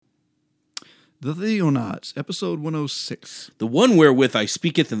The Theonauts, episode 106. The one wherewith I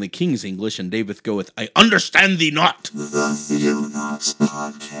speaketh in the king's English, and David goeth, I understand thee not. The Theonauts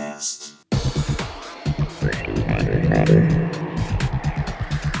Podcast.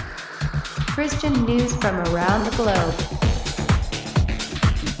 Christian news from around the globe.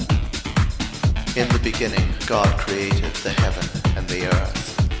 In the beginning, God created the heaven and the earth.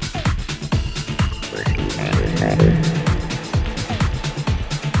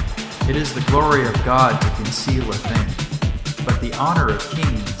 It is the glory of God to conceal a thing, but the honor of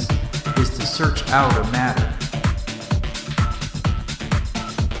kings is to search out a matter.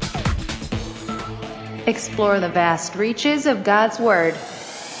 Explore the vast reaches of God's Word.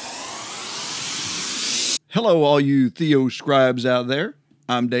 Hello, all you Theo scribes out there.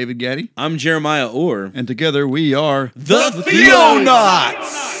 I'm David Gaddy, I'm Jeremiah Orr. and together we are The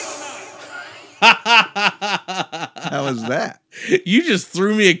Theonauts! How is that? You just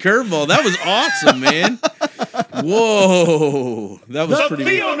threw me a curveball. That was awesome, man. Whoa. That was pretty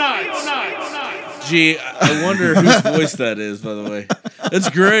good. Gee, I wonder whose voice that is, by the way. That's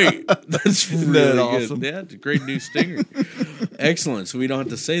great. That's really that good. awesome? Yeah, it's a great new stinger. Excellent. So we don't have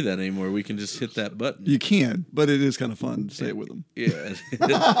to say that anymore. We can just hit that button. You can, but it is kind of fun to say it with them. Yeah,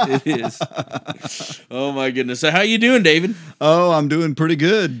 it is. Oh, my goodness. So how you doing, David? Oh, I'm doing pretty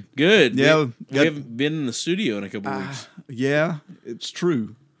good. Good. Yeah, We haven't been in the studio in a couple weeks. Yeah, it's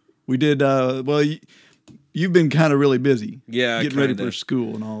true. We did, you've been kind of really busy. Yeah, Getting ready kinda. for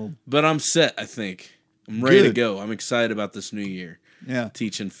school and all. But I'm set, I think. I'm ready to Good. go. I'm excited about this new year. Yeah.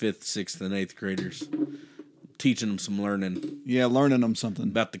 Teaching 5th, 6th, and 8th graders. Teaching them some learning Yeah, learning them something.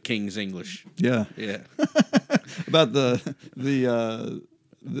 about the King's English. Yeah. Yeah. About the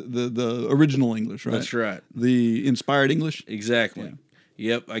original English, right? That's right. The inspired English. Exactly. Yeah.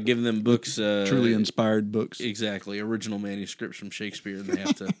 Yep. I give them books. Truly inspired books. Exactly. Original manuscripts from Shakespeare, and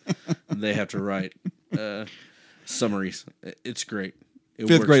they have to write summaries. It's great. It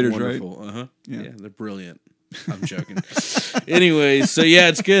Fifth works graders, wonderful. right? Uh-huh. Yeah. Yeah, they're brilliant. I'm joking. Anyways, so yeah,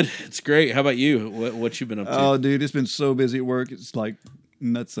 it's good. It's great. How about you? What you been up to? Oh, dude, it's been so busy at work. It's like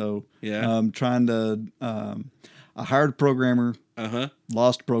nutso. Yeah. Trying to. I hired a programmer, Uh-huh.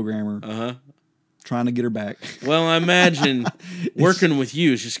 lost a programmer, Uh-huh. trying to get her back. Well, I imagine working with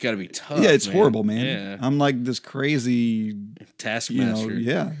you has just got to be tough. Yeah, it's horrible, man. Yeah. I'm like this crazy, Taskmaster.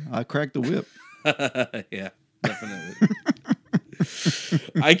 yeah, I cracked the whip. Yeah, definitely.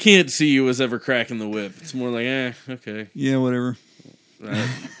 I can't see you as ever cracking the whip. It's more like, okay. Yeah, whatever. Right.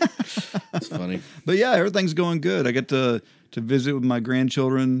 It's funny. But yeah, everything's going good. I got to visit with my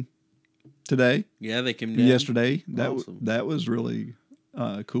grandchildren today, Yeah, they came down. yesterday. Awesome. That was really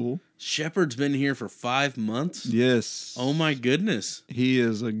cool. Shepard's been here for 5 months. Yes. Oh my goodness.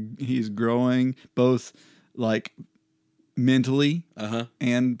 He's growing both like mentally Uh-huh.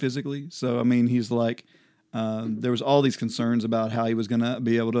 and physically. So I mean, he's like there was all these concerns about how he was going to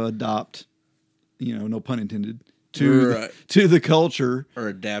be able to adopt, no pun intended, to the culture. Or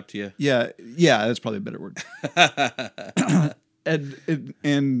adapt you. Yeah, that's probably a better word.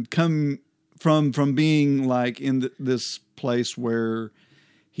 and come from being like in this place where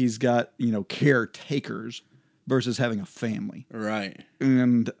he's got caretakers versus having a family, Right.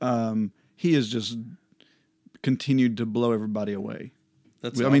 and he has just continued to blow everybody away.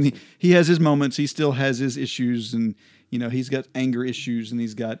 That's I awesome. mean, he has his moments. He still has his issues, and he's got anger issues, and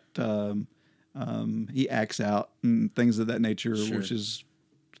he's got he acts out and things of that nature, Sure. which is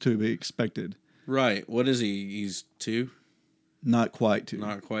to be expected. Right. What is he? He's 2? Not quite to.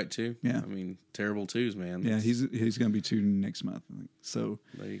 Not quite 2? Yeah. I mean, terrible 2s, man. Yeah, he's going to be 2 next month, I think. So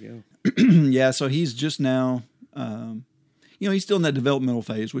There you go. yeah, so he's just now, he's still in that developmental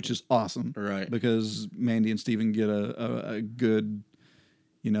phase, which is awesome, Right. because Mandy and Steven get a good,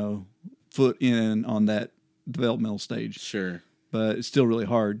 foot in on that developmental stage. Sure. But it's still really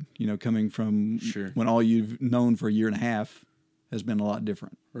hard, coming from Sure. when all you've known for a year and a half has been a lot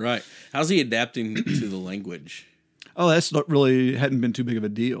different. Right. How's he adapting to the language? Oh, that's not really hadn't been too big of a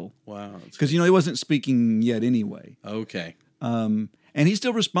deal Wow. because he wasn't speaking yet anyway. Okay. And he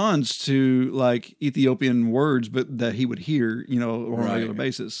still responds to like Ethiopian words, but that he would hear, on a Right. regular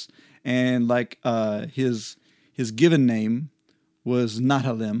basis. And like his given name was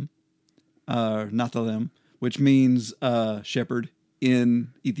Natalem, which means shepherd in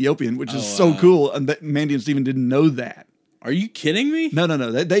Ethiopian, which is so wow. cool. And that Mandy and Steven didn't know that. Are you kidding me? No.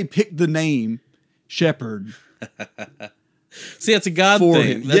 They picked the name shepherd. See, that's a God For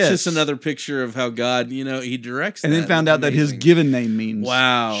thing. him, That's yes. just another picture of how God, he directs. And then found out that his Amazing. given name means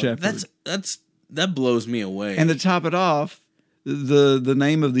Wow, shepherd. that blows me away. And to top it off, the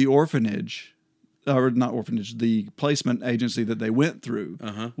name of the orphanage or not orphanage, the placement agency that they went through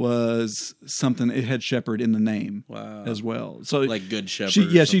was something, it had shepherd in the name as well. So like Good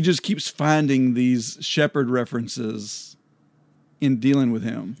Shepherd. She just keeps finding these shepherd references in dealing with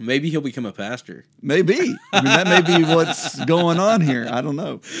him. Maybe he'll become a pastor. Maybe. I mean, that may be what's going on here. I don't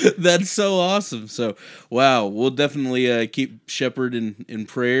know. That's so awesome. So, wow, we'll definitely keep Shepherd in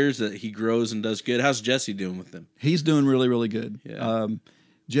prayers that he grows and does good. How's Jesse doing with them? He's doing really, really good. Yeah.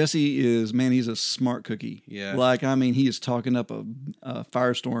 Jesse is, man, he's a smart cookie. Yeah. Like, I mean, he is talking up a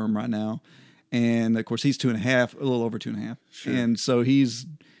firestorm right now. And, of course, he's 2.5, a little over 2.5. Sure. And so he's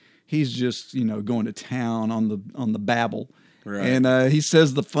just, going to town on the babble. Right. And he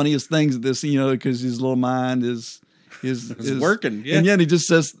says the funniest things at this, because his little mind is working. Yeah. And he just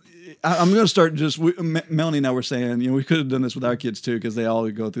says, I'm going to start Melanie and I were saying, we could have done this with our kids too, because they all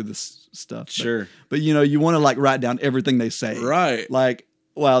go through this stuff. Sure. But you want to like write down everything they say. Right. Like,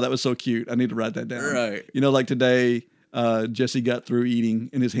 wow, that was so cute. I need to write that down. Right. Like today, Jesse got through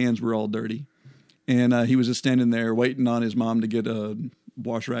eating and his hands were all dirty. And he was just standing there waiting on his mom to get a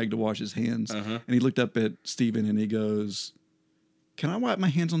wash rag to wash his hands. And he looked up at Stephen and he goes, "Can I wipe my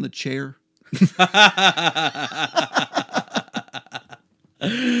hands on the chair?" He's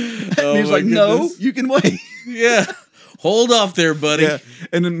like, "No, you can wait." Yeah. Hold off there, buddy. Yeah.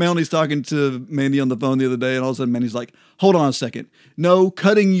 And then Melanie's talking to Mandy on the phone the other day, and all of a sudden Mandy's like, "Hold on a second. No,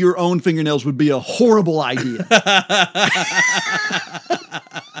 cutting your own fingernails would be a horrible idea."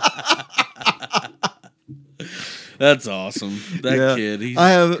 That's awesome. That kid, he's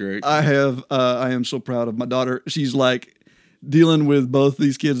great. I am so proud of my daughter. She's like dealing with both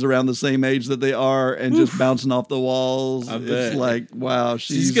these kids around the same age that they are and just bouncing off the walls. I bet. It's like, wow.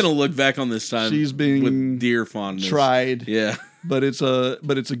 She's going to look back on this time she's being with dear fondness. Tried. Yeah. But it's a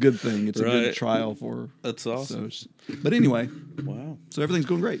good thing. It's a good trial for her. That's awesome. So, but anyway. Wow. So everything's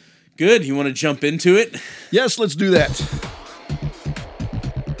going great. Good. You want to jump into it? Yes, let's do that.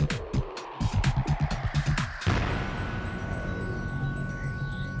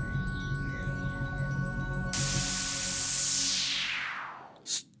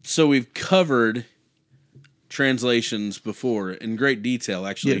 So we've covered translations before in great detail,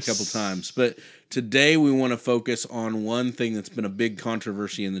 actually, a couple times. But today we want to focus on one thing that's been a big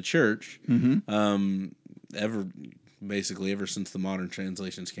controversy in the church, ever since the modern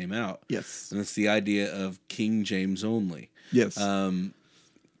translations came out. Yes. And it's the idea of King James only. Yes. I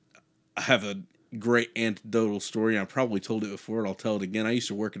have a great anecdotal story. I probably told it before, and I'll tell it again. I used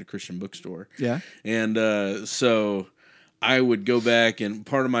to work at a Christian bookstore. Yeah. And so I would go back, and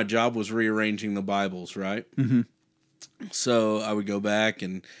part of my job was rearranging the Bibles, right? Mm-hmm. So I would go back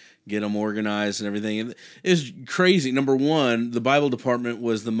and get them organized and everything. And it was crazy. Number one, the Bible department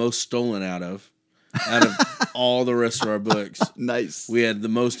was the most stolen out of all the rest of our books. Nice. We had the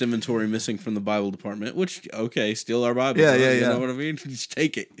most inventory missing from the Bible department, which, okay, steal our Bibles. Yeah. You know what I mean? Just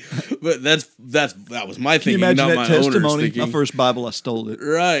take it. But that was my Can you thinking, imagine not that my testimony? owner's thinking. My first Bible, I stole it.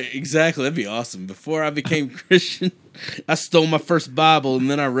 Right, exactly. That'd be awesome. Before I became Christian, I stole my first Bible, and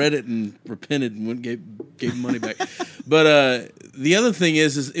then I read it and repented and went gave money back. But the other thing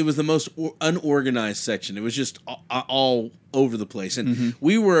is it was the most unorganized section. It was just all over the place. And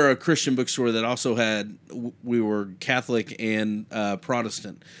we were a Christian bookstore that also we were Catholic and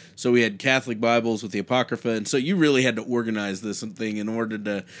Protestant. So we had Catholic Bibles with the Apocrypha. And so you really had to organize this thing in order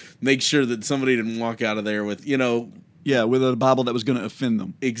to make sure that somebody didn't walk out of there with, Yeah, with a Bible that was going to offend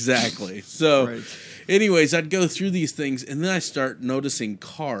them. Exactly. So, Right. anyways, I'd go through these things, and then I start noticing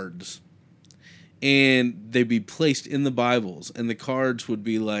cards. And they'd be placed in the Bibles, and the cards would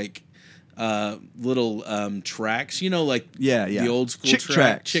be like little tracks, like the old school Chick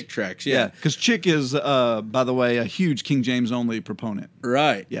tracks. Chick tracks, Yeah, because Chick is, by the way, a huge King James only proponent.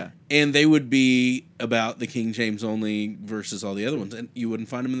 Right. Yeah. And they would be about the King James only versus all the other ones. And you wouldn't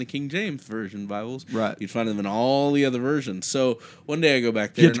find them in the King James version Bibles. Right. You'd find them in all the other versions. So one day I go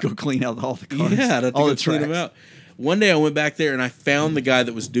back there. You had to go clean out all the cards. Yeah, I'd have to all go the clean tracks. them out. One day I went back there and I found the guy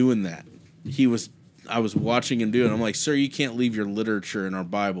that was doing that. I was watching him do it. I'm like, "Sir, you can't leave your literature in our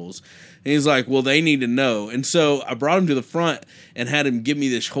Bibles." And he's like, "Well, they need to know." And so I brought him to the front and had him give me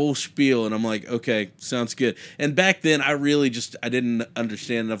this whole spiel. And I'm like, "Okay, sounds good." And back then, I didn't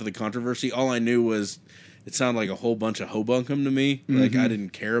understand enough of the controversy. All I knew was it sounded like a whole bunch of hobunkum to me. Like I didn't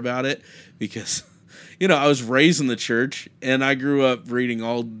care about it because, I was raised in the church and I grew up reading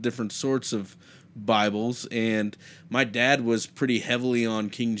all different sorts of Bibles, and my dad was pretty heavily on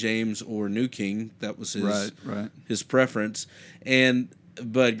King James or New King. That was his preference.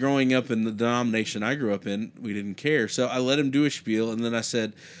 But growing up in the denomination I grew up in, we didn't care. So I let him do a spiel, and then I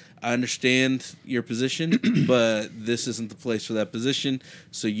said, "I understand your position, but this isn't the place for that position.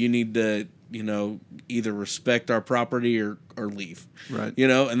 So you need to either respect our property or leave. Right.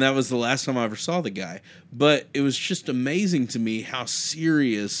 And that was the last time I ever saw the guy. But it was just amazing to me how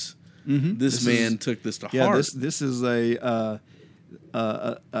serious this man took this to heart. This is a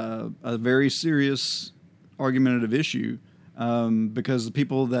very serious argumentative issue, because the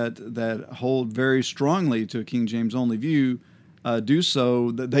people that hold very strongly to a King James only view do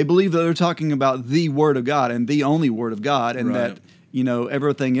so. They believe that they're talking about the Word of God and the only Word of God, and Right. that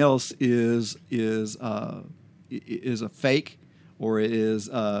everything else is a fake, or it is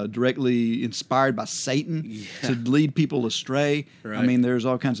directly inspired by Satan to lead people astray. Right. I mean, there's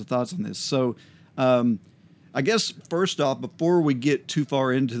all kinds of thoughts on this. So, I guess first off, before we get too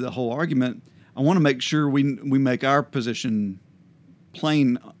far into the whole argument, I want to make sure we make our position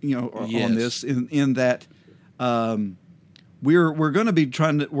plain, on this. In that we're going to be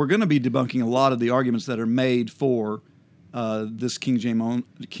debunking a lot of the arguments that are made for this King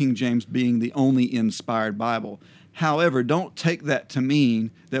James being the only inspired Bible. However, don't take that to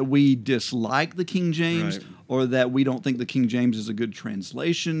mean that we dislike the King James, Right. or that we don't think the King James is a good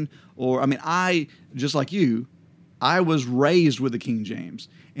translation. Or, I just like you, I was raised with the King James,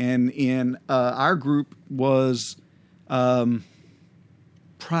 and in our group was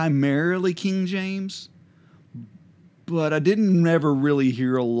primarily King James, but I didn't never really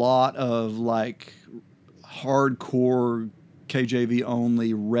hear a lot of like hardcore KJV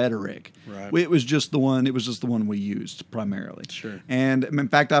only rhetoric. Right. It was just the one we used primarily. Sure. And in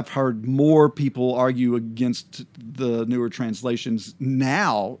fact, I've heard more people argue against the newer translations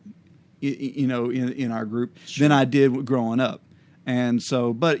now, in our group than I did growing up. And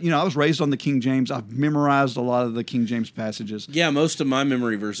so, but I was raised on the King James. I've memorized a lot of the King James passages. Yeah, most of my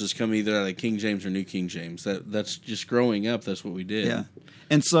memory verses come either out of King James or New King James. That's just growing up. That's what we did. Yeah.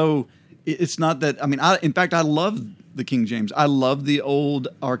 And so it's not that, in fact, I love the King James. I love the old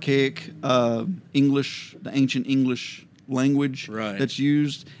archaic English, the ancient English language Right. that's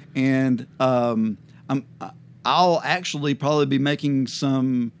used. And I'll actually probably be making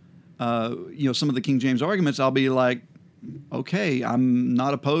some of the King James arguments. I'll be like, okay, I'm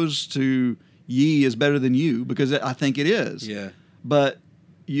not opposed to ye is better than you, because I think it is. Yeah. But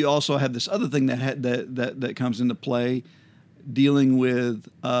you also have this other thing that comes into play, dealing with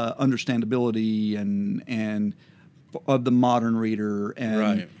understandability and of the modern reader and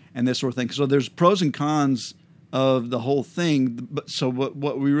Right. and this sort of thing. So there's pros and cons of the whole thing. But so what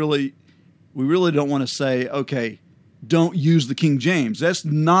we really don't want to say, okay, don't use the King James. That's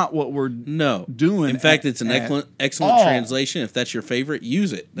not what we're doing. In fact, it's an excellent all. translation. If that's your favorite,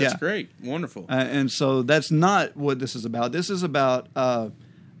 use it. That's Yeah. great. Wonderful. And so that's not what this is about. This is about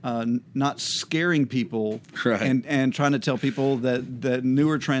not scaring people, Right. and trying to tell people that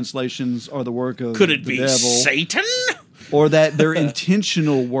newer translations are the work of Could it the be devil, Satan? or that they're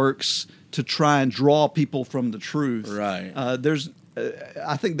intentional works to try and draw people from the truth. Right. I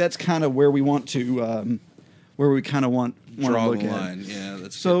think that's kind of where we want to, where we kind of want to Draw look the at. line. Yeah,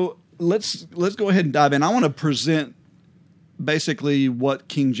 that's So let's go ahead and dive in. I want to present basically what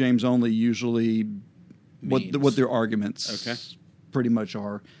King James only usually Means. what their arguments Okay. pretty much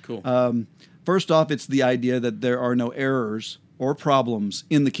are. Cool. First off, it's the idea that there are no errors or problems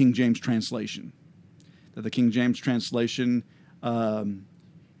in the King James translation. That the King James translation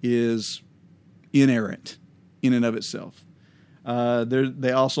is inerrant in and of itself.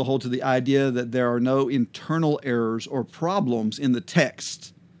 They also hold to the idea that there are no internal errors or problems in the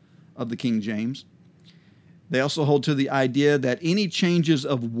text of the King James. They also hold to the idea that any changes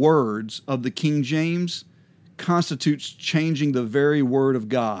of words of the King James constitutes changing the very word of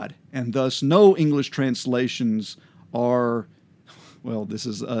God, and thus no English translations are, well, this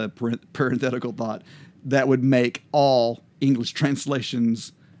is a parenthetical thought, that would make all English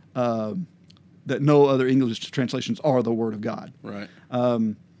translations, that no other English translations are the word of God. right.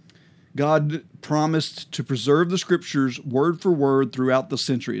 God promised to preserve the scriptures word for word throughout the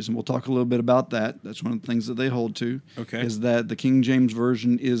centuries, and we'll talk a little bit about that. That's one of the things that they hold to, Okay. is that the King James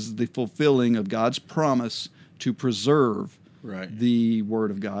Version is the fulfilling of God's promise to preserve Right. the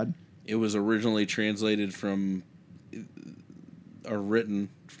word of God. It was originally translated from, or written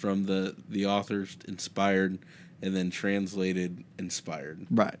from the authors inspired, and then translated inspired.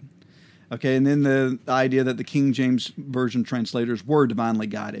 Right. Okay, and then the idea that the King James Version translators were divinely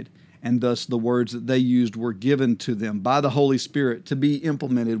guided, and thus the words that they used were given to them by the Holy Spirit to be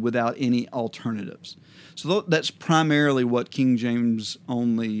implemented without any alternatives. So that's primarily what King James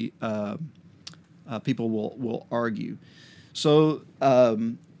only people will argue. So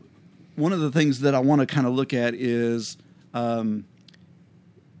one of the things that I want to kind of look at is kind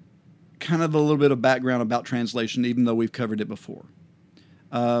of a little bit of background about translation, even though we've covered it before.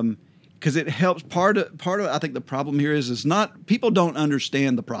 because it helps. Part of I think the problem here is not people don't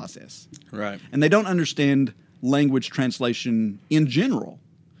understand the process, Right. and they don't understand language translation in general.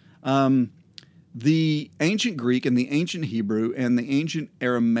 The ancient Greek and the ancient Hebrew and the ancient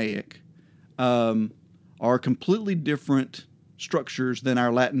Aramaic are completely different structures than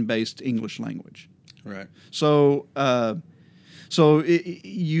our Latin-based English language. Right. So,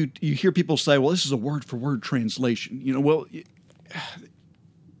 you hear people say, "Well, this is a word-for-word translation." Well,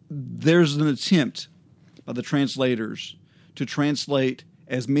 there's an attempt by the translators to translate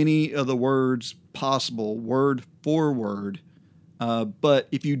as many of the words possible, word for word. But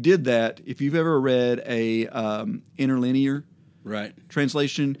if you did that, if you've ever read a interlinear Right.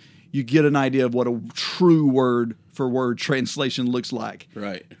 translation, you get an idea of what a true word-for-word translation looks like.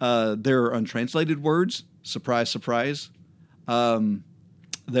 Right. There are untranslated words. Surprise, surprise.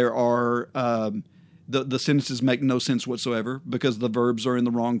 There are the sentences make no sense whatsoever because the verbs are in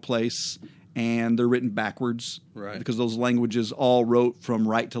the wrong place and they're written backwards. Right. Because those languages all wrote from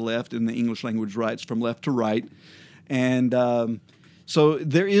right to left, and the English language writes from left to right. And so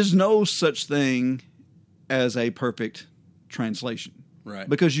there is no such thing as a perfect translation. Right.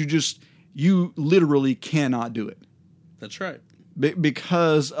 Because you literally cannot do it. That's right.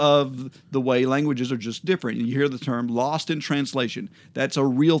 Because of the way languages are just different. You hear the term lost in translation. That's a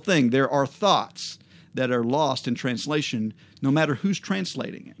real thing. There are thoughts that are lost in translation no matter who's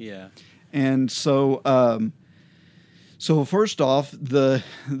translating it. Yeah. And so first off, the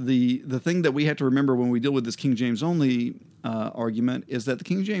thing that we have to remember when we deal with this King James only argument is that the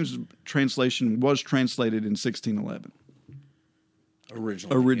King James translation was translated in 1611.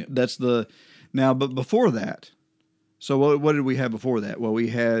 Originally. That's but before that, so what did we have before that? Well, we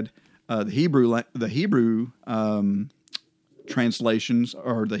had the Hebrew translations,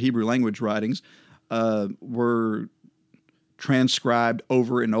 or the Hebrew language writings were transcribed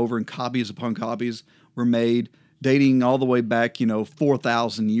over and over, and copies upon copies were made, dating all the way back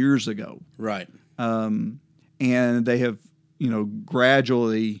 4,000 years ago. Right. And they have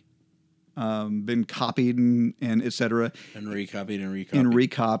gradually been copied and et cetera. And recopied.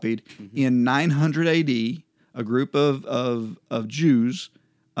 Mm-hmm. In 900 AD, a group of Jews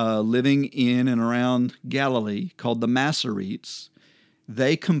living in and around Galilee called the Masoretes,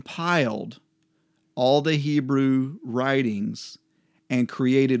 they compiled all the Hebrew writings and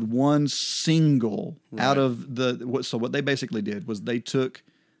created one single out of so what they basically did was they took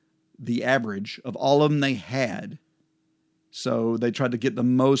the average of all of them they had. So they tried to get the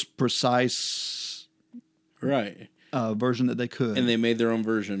most precise version that they could, and they made their own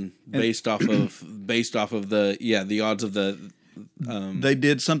version based off of the odds of the. They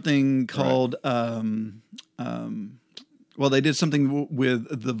did something called they did something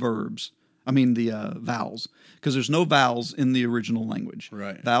with the verbs. I mean the vowels, because there's no vowels in the original language.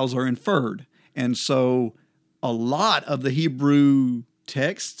 Right. Vowels are inferred, and so a lot of the Hebrew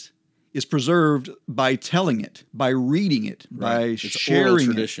text is preserved by telling it, by reading it, by It's sharing oral it.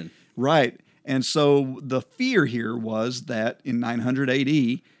 tradition. Right. And so the fear here was that in 900 AD,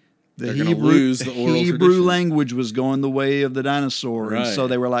 the They're gonna lose the oral Hebrew tradition. language was going the way of the dinosaur. And so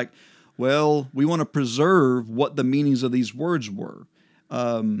Right. they were like, well, we want to preserve what the meanings of these words were.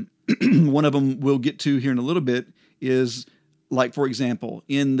 One of them we'll get to here in a little bit is, like, for example,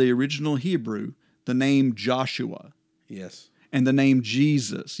 in the original Hebrew, the name Joshua Yes. and the name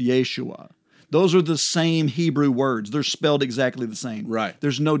Jesus, Yeshua. Those are the same Hebrew words. They're spelled exactly the same. Right.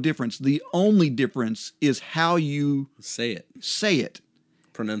 There's no difference. The only difference is how you Say it. say it.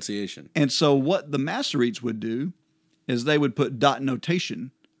 Pronunciation. And so what the Masoretes would do is they would put dot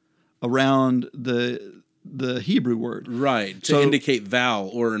notation around the Hebrew word. Right. To So- indicate vowel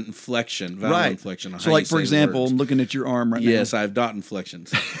or inflection. Vowel Right. inflection. on So how like, you for say example, words. I'm looking at your arm right Yes, I have dot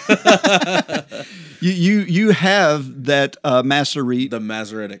inflections. now. You have that Masorete The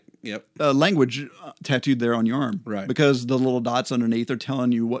Masoretic. Yep. language tattooed there on your arm. Right. Because the little dots underneath are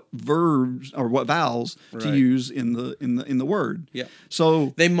telling you what verbs or what vowels to Right. use in the word. Yeah.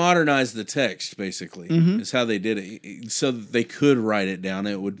 So They modernized the text, basically, Mm-hmm. is how they did it, so that they could write it down.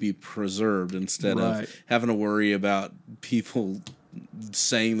 It would be preserved instead Right. of having to worry about people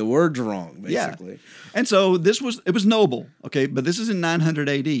saying the words wrong, basically. Yeah. And so it was noble, okay, but this is in 900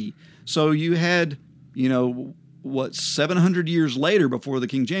 AD. So you had, 700 years later before the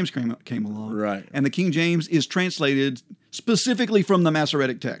King James came along. Right. And the King James is translated specifically from the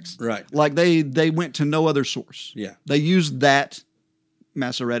Masoretic text. Right. Like they went to no other source. Yeah. They used that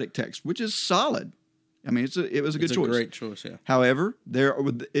Masoretic text, which is solid. I mean, it was a good It's choice. a great choice, yeah. However,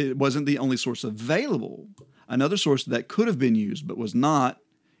 it wasn't the only source available. Another source that could have been used but was not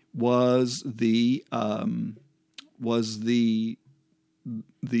was the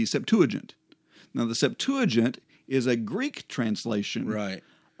the Septuagint. Now, the Septuagint is a Greek translation Right.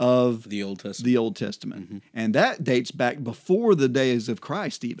 of The Old Testament. the Old Testament. And that dates back before the days of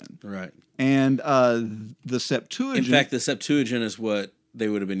Christ even. Right. And the Septuagint... In fact, the Septuagint is what they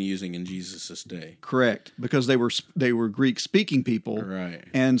would have been using in Jesus' day. Correct, because they were Greek-speaking people. Right.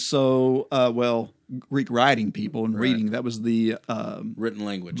 And so, Greek-writing people and reading, that was the Written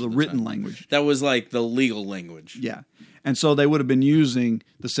language. at the written time. language. That was like the legal language. Yeah. And so they would have been using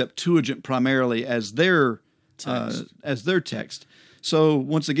the Septuagint primarily as their text. So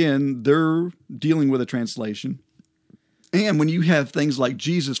once again, they're dealing with a translation. And when you have things like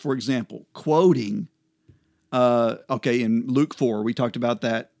Jesus, for example, quoting, in Luke 4, we talked about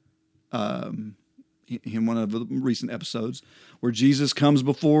that in one of the recent episodes, where Jesus comes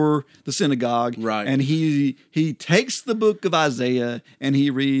before the synagogue, Right. and he takes the book of Isaiah and he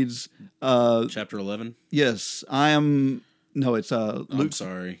reads, Chapter 11? yes, it's I'm Luke,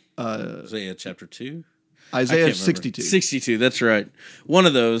 sorry. Isaiah chapter 2? I Isaiah can't remember. 62. 62, that's right. One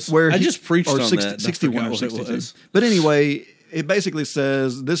of those. Where I he- just preached or on 60 that. and I 61 or forgot what it 62. was. But anyway, it basically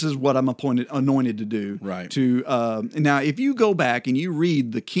says, this is what I'm anointed to do. Right. Now, if you go back and you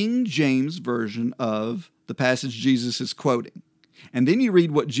read the King James version of the passage Jesus is quoting, and then you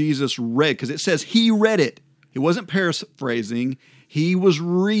read what Jesus read, because it says he read it. He wasn't paraphrasing. He was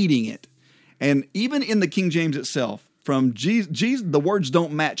reading it. And even in the King James itself, from Jesus, the words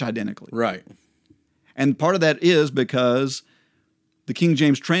don't match identically. Right. And part of that is because the King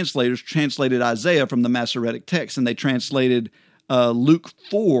James translators translated Isaiah from the Masoretic text, and they translated Luke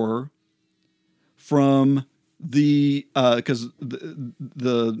 4 from because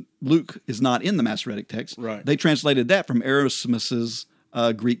the Luke is not in the Masoretic text. Right. They translated that from Erasmus's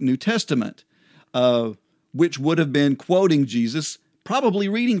Greek New Testament, which would have been quoting Jesus, probably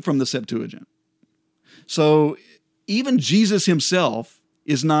reading from the Septuagint. So even Jesus himself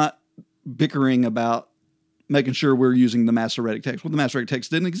is not bickering about making sure we're using the Masoretic text. Well, the Masoretic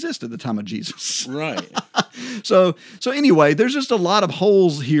text didn't exist at the time of Jesus. Right. So anyway, there's just a lot of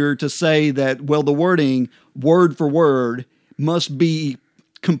holes here to say that, well, the wording, word for word, must be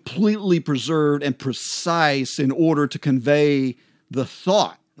completely preserved and precise in order to convey the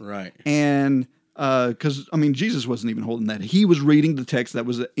thought. Right. And because, Jesus wasn't even holding that. He was reading the text that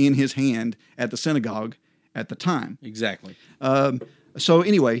was in his hand at the synagogue at the time. Exactly. So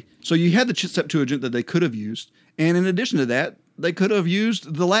anyway, so you had the Septuagint that they could have used. And in addition to that, they could have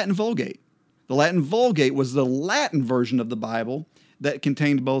used the Latin Vulgate. The Latin Vulgate was the Latin version of the Bible that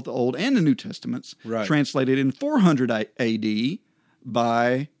contained both the Old and the New Testaments, Right. translated in 400 AD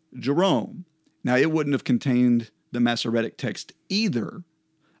by Jerome. Now, it wouldn't have contained the Masoretic text either.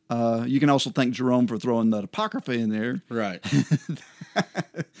 You can also thank Jerome for throwing the Apocrypha in there. Right.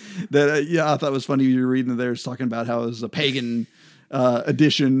 I thought it was funny you were reading there, it's talking about how it was a pagan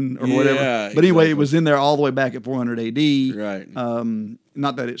edition or whatever. Yeah, But anyway, exactly. it was in there all the way back at 400 AD. Right.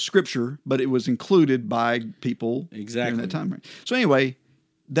 Not that it's scripture, but it was included by people Exactly. during that time frame. So anyway,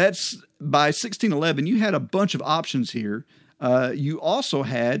 that's by 1611, you had a bunch of options here. You also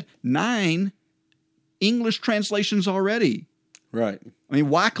had 9 English translations already. Right.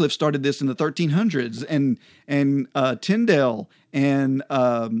 Wycliffe started this in the 1300s, and Tyndale and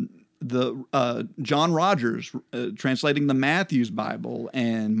John Rogers translating the Matthew's Bible,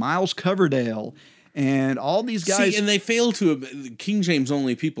 and Miles Coverdale, and all these guys. See, and they fail to King James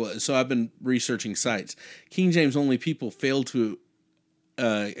only people. So I've been researching sites. King James only people fail to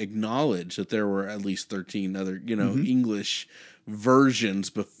acknowledge that there were at least 13 other, English versions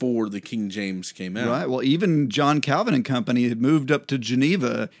before the King James came out. Right. Well, even John Calvin and Company had moved up to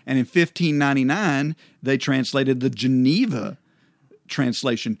Geneva, and in 1599 they translated the Geneva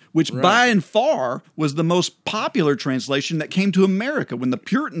translation, which by and far was the most popular translation that came to America when the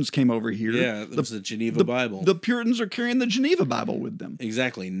Puritans came over here. Yeah, it was the Geneva Bible. The Puritans are carrying the Geneva Bible with them.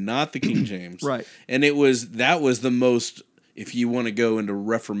 Exactly, not the King James. Right. And that was the most, if you want to go into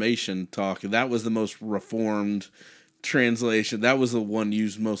Reformation talk, that was the most reformed translation. That was the one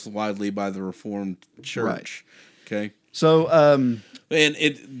used most widely by the Reformed Church. Right. Okay. So, and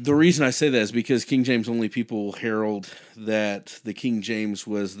the reason I say that is because King James only people herald that the King James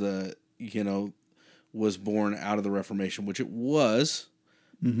was was born out of the Reformation, which it was,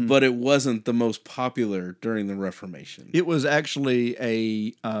 but it wasn't the most popular during the Reformation. It was actually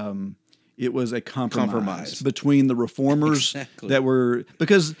a compromise between the reformers that were,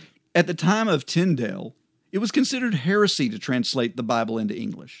 because at the time of Tyndale, it was considered heresy to translate the Bible into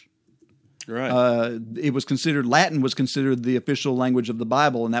English. Right. It was considered, Latin was considered the official language of the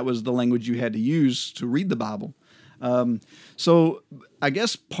Bible, and that was the language you had to use to read the Bible. So I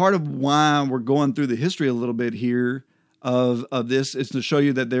guess part of why we're going through the history a little bit here of this is to show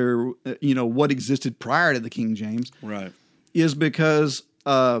you that there, what existed prior to the King James, Right. is because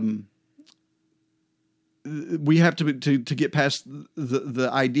we have to get past the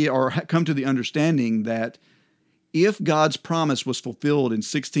idea or come to the understanding that if God's promise was fulfilled in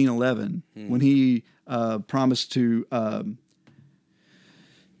 1611, when He promised to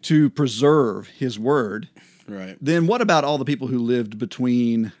preserve His word, Right. then what about all the people who lived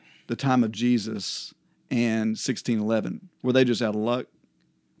between the time of Jesus and 1611? Were they just out of luck?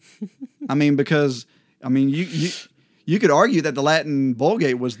 Because you could argue that the Latin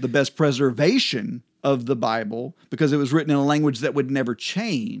Vulgate was the best preservation of the Bible because it was written in a language that would never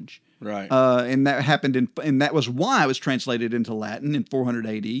change. Right. And that happened and that was why it was translated into Latin in 400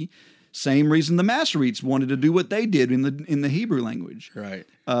 AD. Same reason the Masoretes wanted to do what they did in the Hebrew language. Right.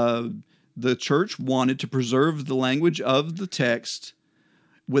 The church wanted to preserve the language of the text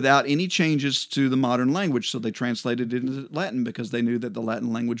without any changes to the modern language, so they translated it into Latin because they knew that the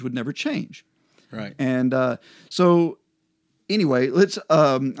Latin language would never change. Right. And so, anyway, let's.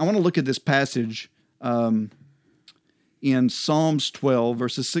 I want to look at this passage in Psalms 12,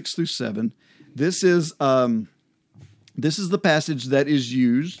 verses 6 through 7. This is the passage that is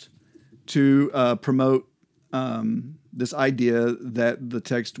used to promote this idea that the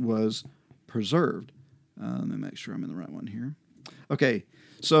text was preserved. Let me make sure I'm in the right one here. Okay,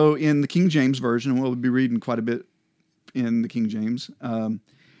 so in the King James Version, we'll be reading quite a bit in the King James.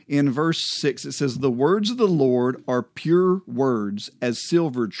 In verse 6, it says, "The words of the Lord are pure words, as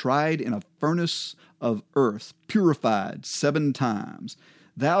silver tried in a furnace of earth, purified 7 times.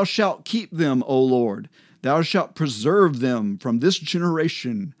 Thou shalt keep them, O Lord. Thou shalt preserve them from this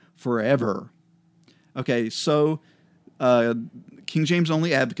generation forever." Okay, so King James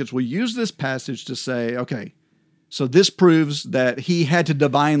only advocates will use this passage to say, okay, so this proves that he had to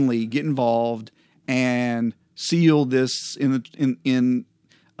divinely get involved and seal this in this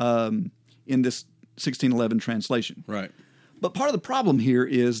 1611 translation. Right. But part of the problem here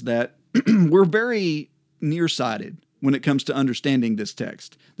is that we're very nearsighted when it comes to understanding this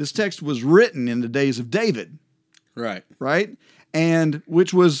text. This text was written in the days of David. Right. Right? And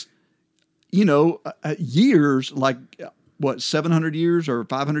which was, years, like, 700 years or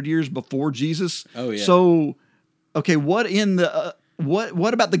 500 years before Jesus? Oh, yeah. So, okay, what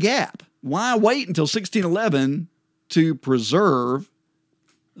about the gap? Why wait until 1611 to preserve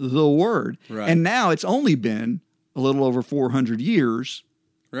the word? Right. And now it's only been a little over 400 years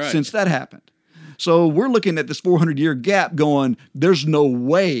since that happened. So we're looking at this 400-year gap going, there's no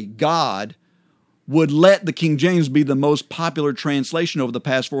way God would let the King James be the most popular translation over the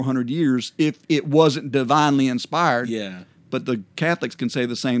past 400 years if it wasn't divinely inspired. Yeah. But the Catholics can say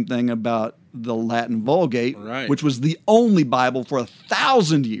the same thing about the Latin Vulgate, Right. which was the only Bible for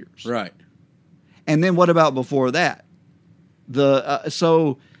 1,000 years. Right. And then what about before that?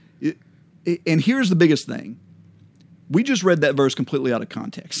 And here's the biggest thing. We just read that verse completely out of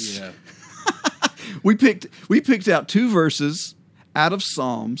context. Yeah. We picked out 2 verses out of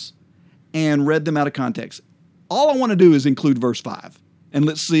Psalms and read them out of context. All I want to do is include verse 5, and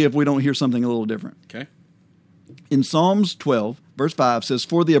let's see if we don't hear something a little different. Okay. In Psalms 12, verse 5 says,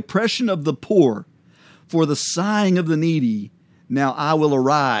 "For the oppression of the poor, for the sighing of the needy, now I will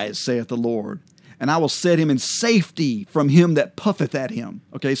arise, saith the Lord, and I will set him in safety from him that puffeth at him."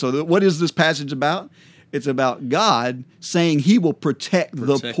 Okay, so what is this passage about? It's about God saying he will protect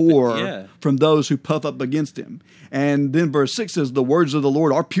the poor from those who puff up against him. And then verse 6 says, "The words of the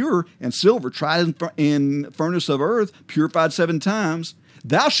Lord are pure, and silver tried in furnace of earth, purified 7 times.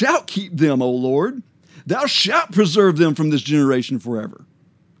 Thou shalt keep them, O Lord. Thou shalt preserve them from this generation forever."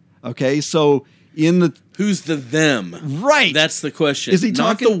 Okay, so who's the them? Right. That's the question. Is he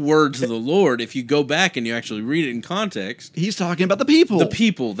not talking the words of the Lord? If you go back and you actually read it in context, he's talking about the people. The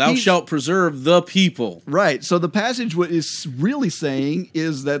people. Thou shalt preserve the people. Right. So the passage what is really saying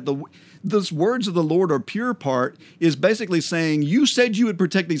is that those words of the Lord are pure part is basically saying you said you would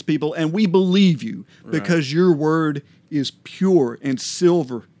protect these people and we believe you because your word is pure and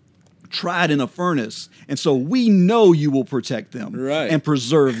silver tried in a furnace. And so we know you will protect them and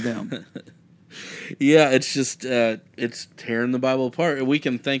preserve them. Yeah, it's just it's tearing the Bible apart. We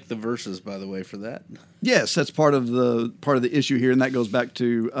can thank the verses, by the way, for that. Yes, that's part of the issue here, and that goes back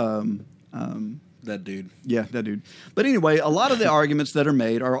to that dude. Yeah, that dude. But anyway, a lot of the arguments that are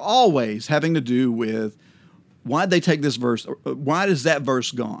made are always having to do with why they take this verse. Why is that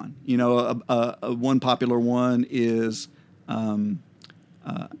verse gone? One popular one is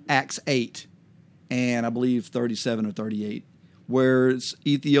Acts 8, and I believe 37 or 38, where it's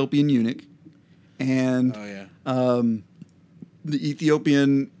Ethiopian eunuch. And the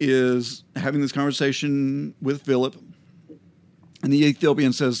Ethiopian is having this conversation with Philip, And the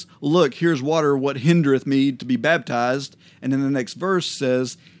Ethiopian says, look, here's water, what hindereth me to be baptized? And then the next verse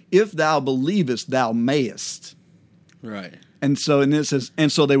says, if thou believest, thou mayest. Right. And so it says,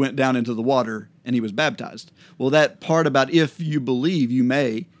 and so they went down into the water, and he was baptized. Well, that part about if you believe, you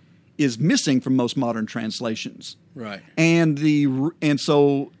may, is missing from most modern translations. Right. And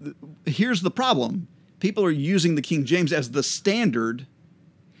so here's the problem. People are using the King James as the standard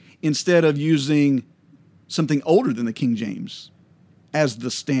instead of using something older than the King James as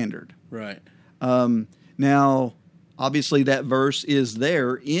the standard. Right. Now, obviously, that verse is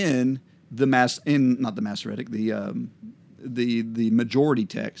there in the not the Masoretic, the majority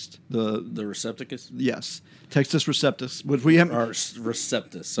text. The Recepticus. Yes, Textus Receptus, which we haven't. Or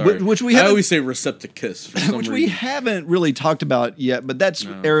Receptus. Sorry. Which we I haven't. always say Recepticus for some Which reason. we haven't really talked about yet, but that's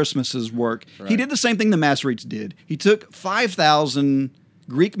Erasmus's work. Right. He did the same thing the Masoretes did. He took 5,000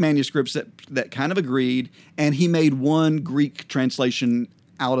 Greek manuscripts that kind of agreed, and he made one Greek translation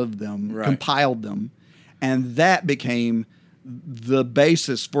out of them, compiled them, and that became the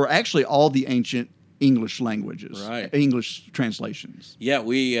basis for actually all the ancient English languages, English translations. Yeah,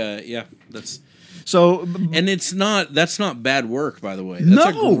 that's so, and that's not bad work, by the way.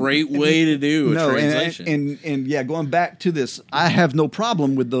 That's a great way to do a translation. And yeah, going back to this, I have no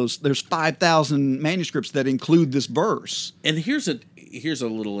problem with those. There's 5,000 manuscripts that include this verse. And here's a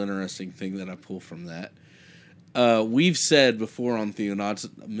little interesting thing that I pull from that. We've said before on Theonauts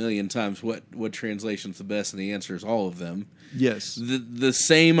a million times what translation's the best, and the answer is all of them. Yes. The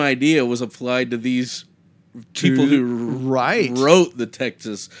same idea was applied to these people who wrote the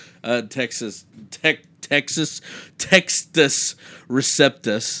Textus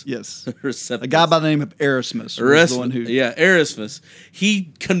Receptus. Yes. Receptus. A guy by the name of Erasmus. Erasmus.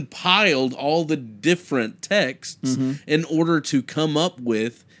 He compiled all the different texts in order to come up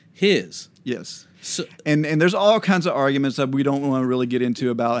with his. Yes. So, and there's all kinds of arguments that we don't want to really get into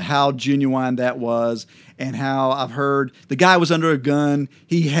about how genuine that was, and how I've heard the guy was under a gun.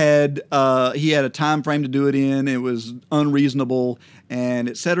 He had a time frame to do it in. It was unreasonable, and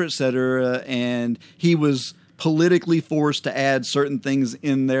et cetera, and he was politically forced to add certain things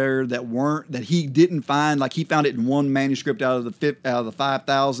in there that he didn't find. Like, he found it in one manuscript out of the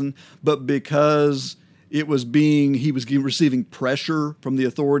 5,000, but because he was receiving pressure from the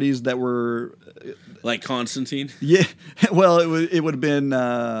authorities that were like Constantine. Yeah, well, it would have been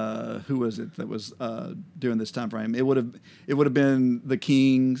who was it that was during this time frame? It would have been the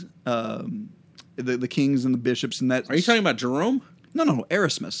kings, the kings and the bishops and that. Are you talking about Jerome? No,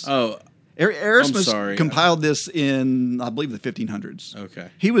 Erasmus. Oh, Erasmus I'm sorry. compiled this in, I believe, the 1500s. Okay.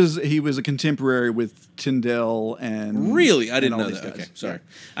 He was a contemporary with Tyndale and really, I didn't all know these that. guys. Okay, sorry.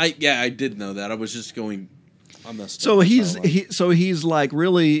 I did know that. I was just going on this. So he's like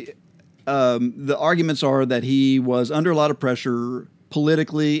really. The arguments are that he was under a lot of pressure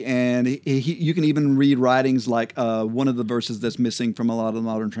politically, and you can even read writings like one of the verses that's missing from a lot of the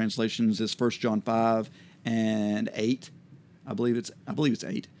modern translations is 1 John 5 and 8. I believe it's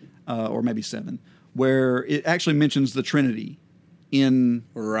 8 or maybe 7, where it actually mentions the Trinity in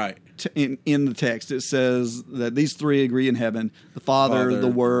the text. It says that these three agree in heaven: the Father, the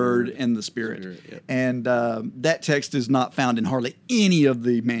Word, and the Spirit. Yep. And that text is not found in hardly any of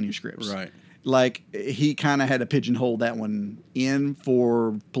the manuscripts. Right. Like, he kind of had to pigeonhole that one in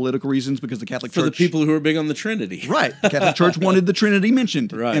for political reasons, because the Catholic Church, for the people who are big on the Trinity, right? The Catholic Church wanted the Trinity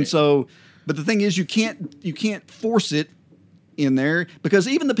mentioned, right? And so, but the thing is, you can't force it in there, because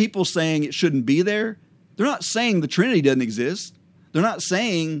even the people saying it shouldn't be there, they're not saying the Trinity doesn't exist. They're not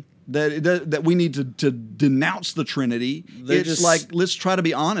saying that we need to denounce the Trinity. It's like, let's try to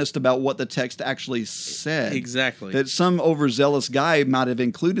be honest about what the text actually said. Exactly. That some overzealous guy might have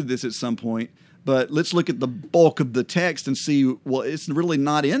included this at some point, but let's look at the bulk of the text and see, well, it's really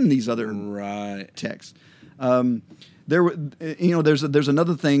not in these other texts. There's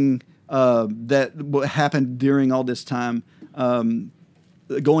another thing that happened during all this time.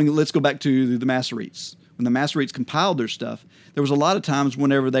 Let's go back to the Masoretes. When the Masoretes compiled their stuff, there was a lot of times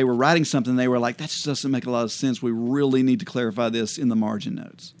whenever they were writing something, they were like, that just doesn't make a lot of sense. We really need to clarify this in the margin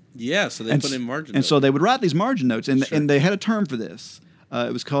notes. Yeah, so they put in margin notes. And so they would write these margin notes, and they had a term for this.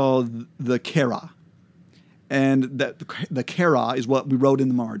 It was called the kera. And the kera is what we wrote in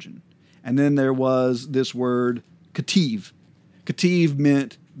the margin. And then there was this word, kativ. Kativ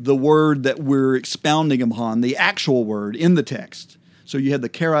meant the word that we're expounding upon, the actual word in the text. So you had the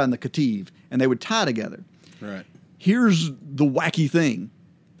kera and the kativ, and they would tie together. Right. Here's the wacky thing.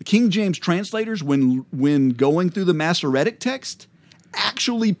 The King James translators, when going through the Masoretic text,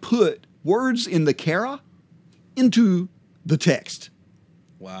 actually put words in the kera into the text.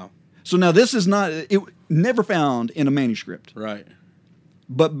 Wow. So now this is not never found in a manuscript. Right.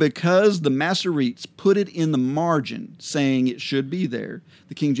 But because the Masoretes put it in the margin saying it should be there,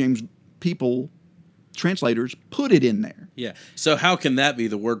 the King James translators put it in there. Yeah. So how can that be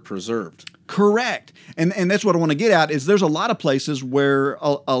the word preserved? Correct. And that's what I want to get at is there's a lot of places where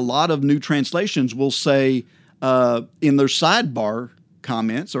a lot of new translations will say in their sidebar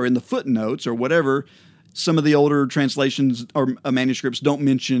comments or in the footnotes or whatever, some of the older translations or manuscripts don't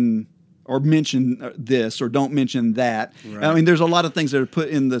mention this or don't mention that. Right. I mean, there's a lot of things that are put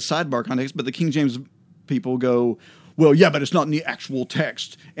in the sidebar context, but the King James people go, well, yeah, but it's not in the actual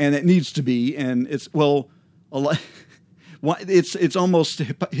text, and it needs to be. And it's it's almost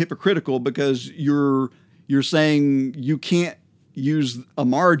hypocritical because you're saying you can't use a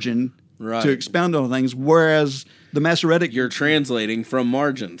margin to expound on things, whereas the Masoretic... You're translating from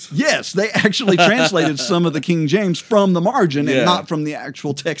margins. Yes, they actually translated some of the King James from the margin and not from the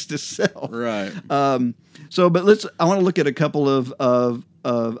actual text itself. Right. But I want to look at a couple of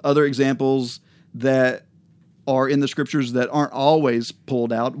other examples that are in the scriptures that aren't always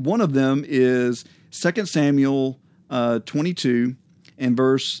pulled out. One of them is 2 Samuel 22 and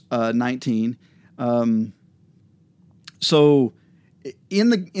verse 19. So in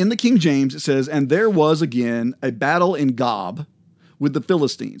the King James, it says, "And there was again a battle in Gob with the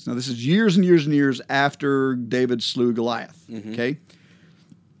Philistines." Now, this is years and years and years after David slew Goliath. Mm-hmm. Okay,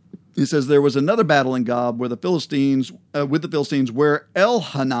 it says there was another battle in Gob where the Philistines where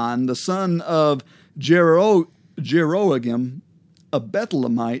Elhanan, the son of Jeroham, a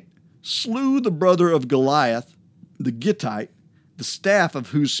Bethlehemite, slew the brother of Goliath, the Gittite, the staff of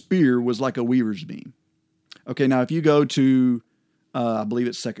whose spear was like a weaver's beam. Okay, now if you go to I believe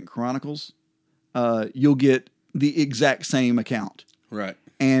it's 2 Chronicles, you'll get the exact same account. Right.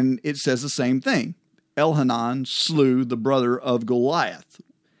 And it says the same thing. Elhanan slew the brother of Goliath.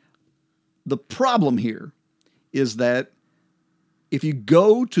 The problem here is that if you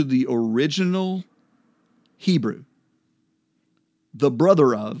go to the original Hebrew, the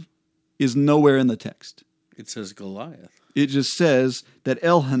brother of is nowhere in the text. It says Goliath. It just says that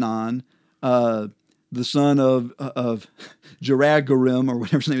Elhanan, the son of Jeroham, or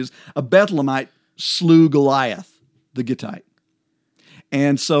whatever his name is, a Bethlehemite, slew Goliath, the Gittite.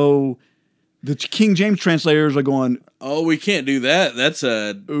 And so the King James translators are going, "Oh, we can't do that. That's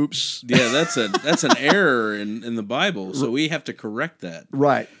a oops. Yeah, that's an error in the Bible. So we have to correct that."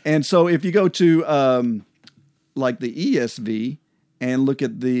 Right. And so if you go to like the ESV and look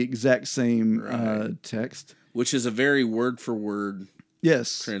at the exact same text, which is a very word for word.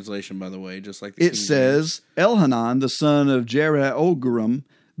 Yes. Translation, by the way, just like the it says, Elhanan, the son of Jeroham,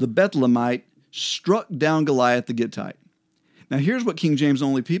 the Bethlehemite, struck down Goliath the Gittite. Now, here's what King James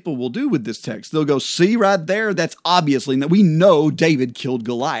only people will do with this text. They'll go, see right there, that's obviously, we know David killed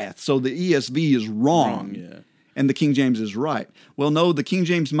Goliath, so the ESV is wrong. Yeah. And the King James is right. Well, no, the King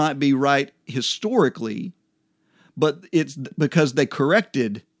James might be right historically, but it's because they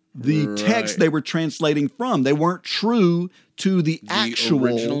corrected the text they were translating from. They weren't true to the actual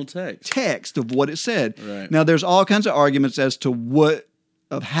original text of what it said. Right. Now, there's all kinds of arguments as to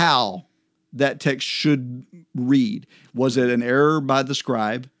how that text should read. Was it an error by the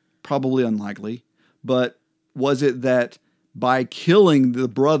scribe? Probably unlikely. But was it that by killing the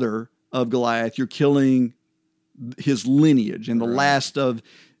brother of Goliath, you're killing his lineage, and the last of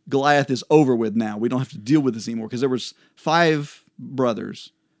Goliath is over with now? We don't have to deal with this anymore, because there was 5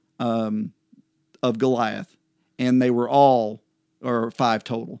 brothers of Goliath, and they were all, or 5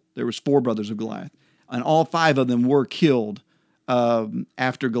 total. There was 4 brothers of Goliath, and all 5 of them were killed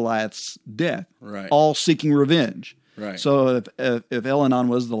after Goliath's death, all seeking revenge. Right. So if Elhanan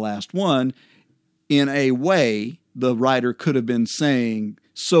was the last one, in a way, the writer could have been saying,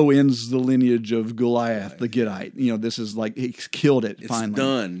 so ends the lineage of Goliath, the Gittite. This is like, he killed it finally. It's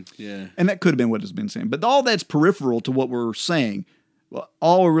done. Yeah. And that could have been what it's been saying. But all that's peripheral to what we're saying. Well,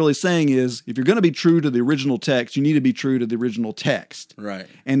 all we're really saying is, if you're going to be true to the original text, you need to be true to the original text. Right.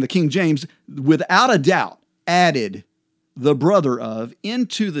 And the King James, without a doubt, added the brother of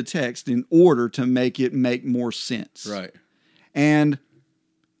into the text in order to make it make more sense. Right. And,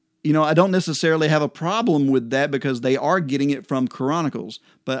 I don't necessarily have a problem with that, because they are getting it from Chronicles.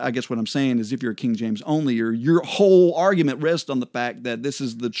 But I guess what I'm saying is, if you're a King James only, your whole argument rests on the fact that this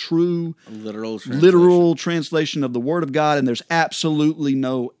is the true literal translation of the Word of God, and there's absolutely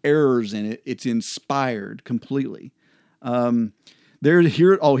no errors in it. It's inspired completely.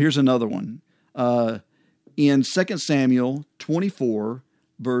 Here's another one. In 2 Samuel 24,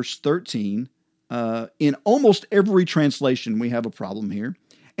 verse 13, in almost every translation, we have a problem here.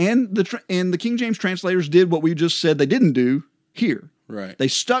 And the King James translators did what we just said they didn't do here. Right. They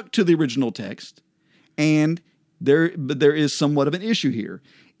stuck to the original text, But there is somewhat of an issue here.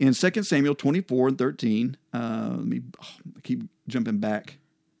 In 2 Samuel 24 and 13, I keep jumping back.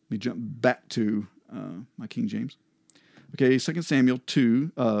 Let me jump back to my King James. Okay, 2 Samuel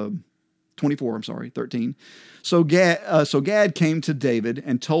 24, 13. So Gad came to David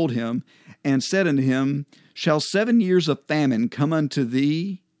and told him and said unto him, Shall 7 years of famine come unto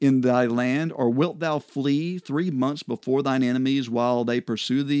thee in thy land, or wilt thou flee 3 months before thine enemies while they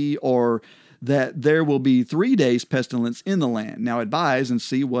pursue thee, or that there will be 3 days pestilence in the land? Now advise and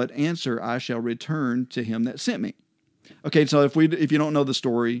see what answer I shall return to him that sent me. Okay, so if you don't know the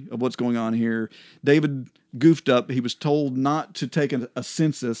story of what's going on here, David goofed up. He was told not to take a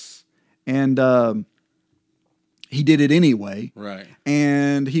census, and he did it anyway. Right.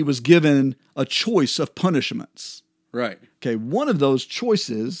 And he was given a choice of punishments. Right. Okay, one of those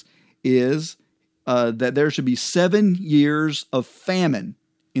choices is that there should be 7 years of famine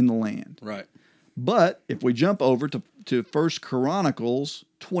in the land. Right. But if we jump over to 1 Chronicles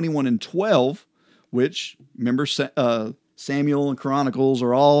 21 and 12, which, remember, Samuel and Chronicles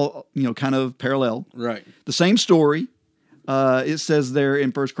are all, kind of parallel. Right. The same story. It says there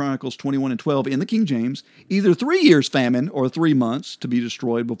in 1 Chronicles 21 and 12 in the King James, either 3 years famine or 3 months to be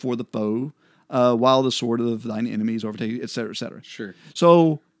destroyed before the foe, while the sword of thine enemies overtake, etc., etc. Sure.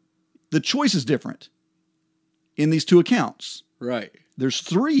 So the choice is different in these two accounts. Right. There's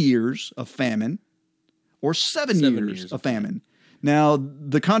 3 years of famine or 7 years of famine. Now,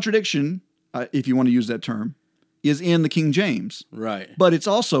 the contradiction, if you want to use that term, is in the King James. Right. But it's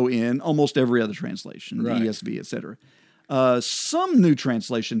also in almost every other translation, right. the ESV, etc. Some new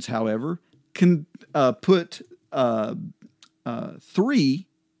translations, however, can put 3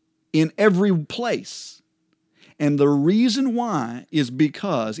 in every place. And the reason why is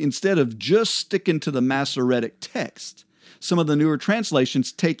because instead of just sticking to the Masoretic text, some of the newer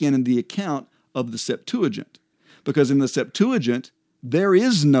translations take in the account of the Septuagint. Because in the Septuagint, there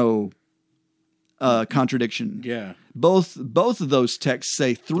is no contradiction. Yeah. Both of those texts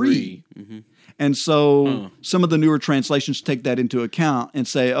say 3. Mm-hmm. And so some of the newer translations take that into account and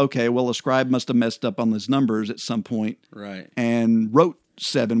say, okay, well, a scribe must have messed up on his numbers at some point. Right. And wrote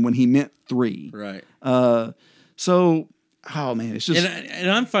 7 when he meant 3. Right. So, oh man, it's just...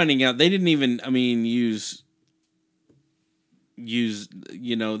 And I'm finding out they didn't even, use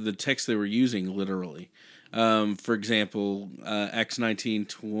the text they were using literally. For example, Acts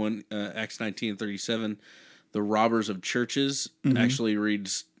 19:37, the robbers of churches actually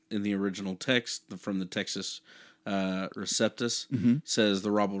reads in the original text from the Texas Receptus, says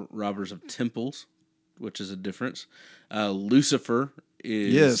the robbers of temples, which is a difference. Lucifer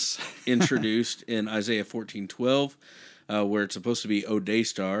is introduced in Isaiah 14:12, where it's supposed to be O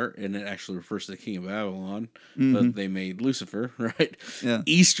Daystar, and it actually refers to the king of Babylon, but they made Lucifer, right? Yeah.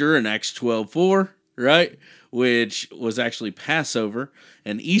 Easter in Acts 12:4, right? Which was actually Passover,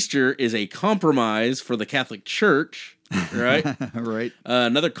 and Easter is a compromise for the Catholic Church, right? Right.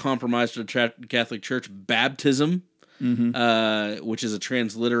 Another compromise for the Catholic Church, baptism, which is a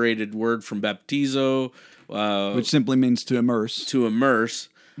transliterated word from baptizo, which simply means to immerse. To immerse.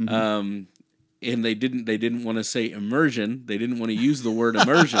 And they didn't want to say immersion. They didn't want to use the word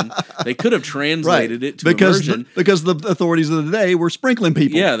immersion. They could have translated it to immersion. Because the authorities of the day were sprinkling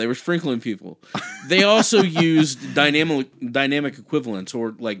people. Yeah, they were sprinkling people. They also used dynamic equivalents,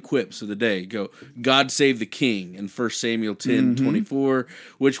 or like quips of the day. Go, God save the king in 1 Samuel 10:24,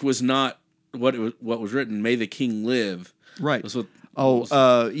 which was not what was written. May the king live. Right. That's what,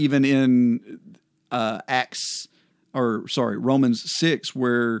 even in Romans 6,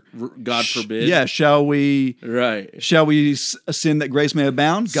 where God forbid. Shall we sin that grace may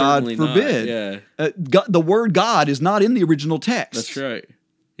abound? Certainly God forbid. Not, yeah. The word God is not in the original text. That's right.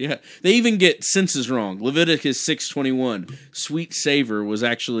 Yeah. They even get senses wrong. Leviticus 6:21, sweet savor was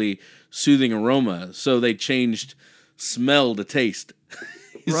actually soothing aroma, so they changed smell to taste.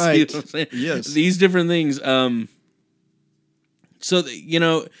 Right. See what I'm saying? Yes. These different things. So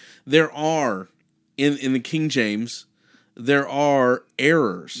there are in the King James, there are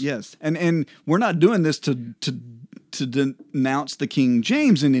errors. Yes, and we're not doing this to denounce the King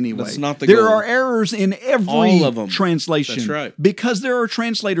James in any way. That's not the There goal. are errors in every All of them. translation. That's right. Because there are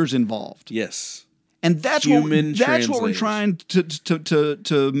translators involved. Yes. And that's what we're translators. trying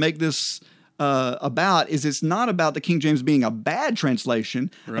to make this about. Is it's not about the King James being a bad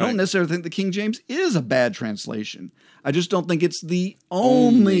translation. Right. I don't necessarily think the King James is a bad translation. I just don't think it's the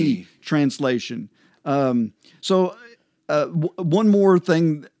only translation. So one more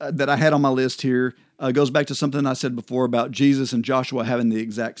thing that I had on my list here goes back to something I said before about Jesus and Joshua having the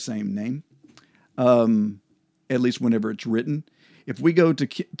exact same name, at least whenever it's written. If we go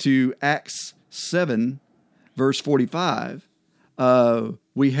to Acts 7, verse 45,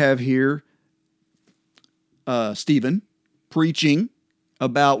 we have here Stephen preaching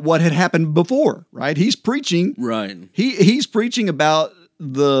about what had happened before, right? He's preaching. Right. He's preaching about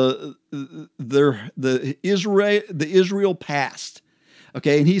the Israel past.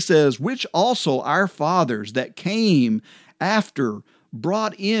 Okay, and he says, which also our fathers that came after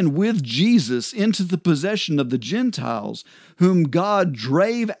brought in with Jesus into the possession of the Gentiles, whom God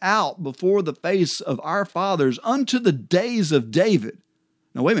drave out before the face of our fathers unto the days of David.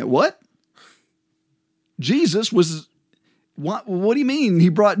 Now, wait a minute, what? Jesus was, what do you mean? He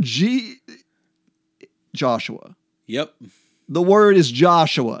brought Joshua. Yep. The word is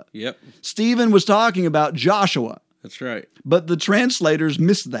Joshua. Yep. Stephen was talking about Joshua. That's right. But the translators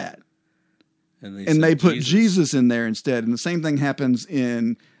missed that. And they put Jesus in there instead. And the same thing happens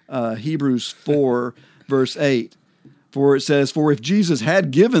in Hebrews 4, verse 8. For it says, for if Jesus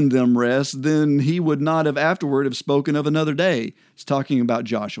had given them rest, then he would not have afterward have spoken of another day. It's talking about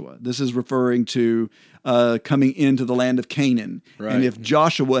Joshua. This is referring to coming into the land of Canaan. Right. And if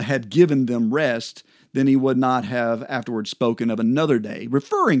Joshua had given them rest, then he would not have afterwards spoken of another day,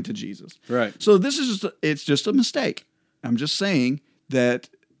 referring to Jesus. Right. So it's just a mistake. I'm just saying that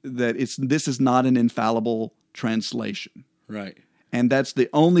this is not an infallible translation. Right. And that's the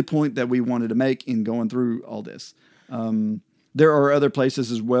only point that we wanted to make in going through all this. There are other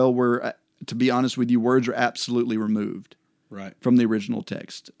places as well where, to be honest with you, words are absolutely removed from the original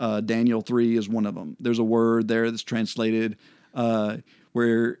text. Daniel 3 is one of them. There's a word there that's translated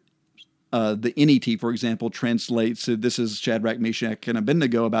where the NET, for example, translates, this is Shadrach, Meshach, and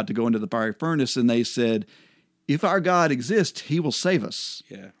Abednego about to go into the fiery furnace, and they said, if our God exists, he will save us.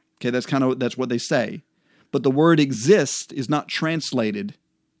 Yeah. Okay, that's what they say. But the word exist is not translated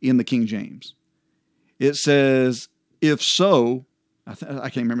in the King James. It says, if so, I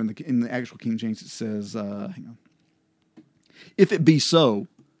can't remember in the actual King James, it says, hang on. If it be so,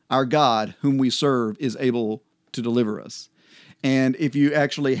 our God, whom we serve, is able to deliver us. And if you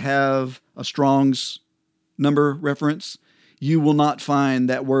actually have a Strong's number reference, you will not find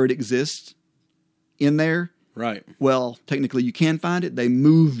that word exist in there. Right. Well, technically you can find it. They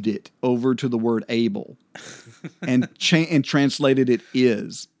moved it over to the word able and translated it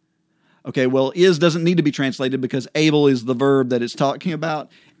is. Okay, well, is doesn't need to be translated because able is the verb that it's talking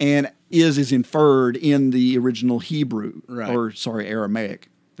about, and is inferred in the original Hebrew, Aramaic,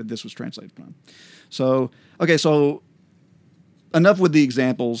 that this was translated from. So, okay, so enough with the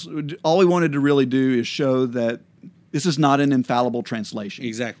examples. All we wanted to really do is show that this is not an infallible translation.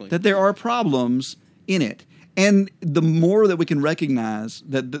 Exactly. That there are problems in it. And the more that we can recognize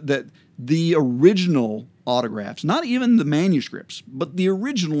that the original autographs, not even the manuscripts, but the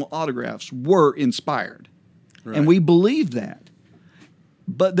original autographs were inspired. Right. And we believe that.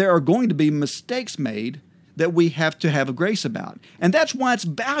 But there are going to be mistakes made that we have to have a grace about. And that's why it's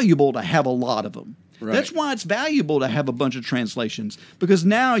valuable to have a lot of them. Right. That's why it's valuable to have a bunch of translations, because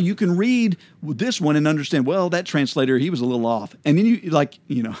now you can read this one and understand, well, that translator, he was a little off. And then you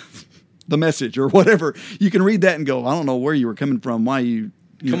the Message or whatever, you can read that and go, I don't know where you were coming from, why you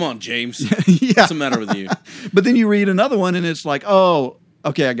Come on, James. Yeah. What's the matter with you? But then you read another one and it's like, oh,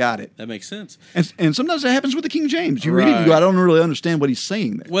 okay, I got it. That makes sense. And sometimes that happens with the King James. You read it and you go, I don't really understand what he's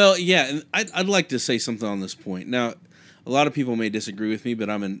saying there. Well, yeah, and I'd like to say something on this point. Now, a lot of people may disagree with me, but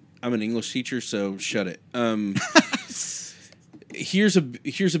I'm an English teacher, so shut it. Here's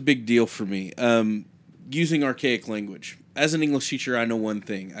a big deal for me. Using archaic language. As an English teacher, I know one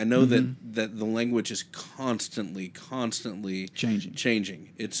thing. I know that the language is constantly changing.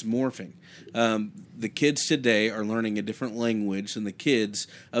 It's morphing. The kids today are learning a different language than the kids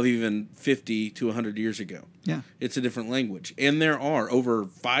of even 50 to 100 years ago. Yeah. It's a different language. And there are over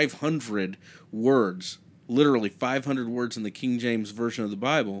 500 words, literally 500 words in the King James Version of the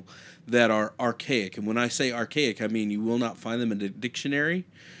Bible that are archaic. And when I say archaic, I mean you will not find them in a dictionary.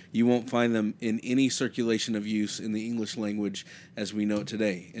 You won't find them in any circulation of use in the English language as we know it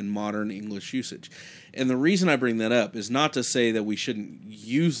today, in modern English usage. And the reason I bring that up is not to say that we shouldn't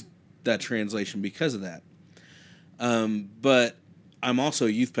use that translation because of that. But I'm also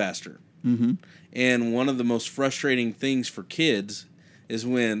a youth pastor. Mm-hmm. And one of the most frustrating things for kids is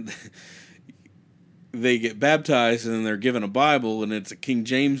when they get baptized and then they're given a Bible and it's a King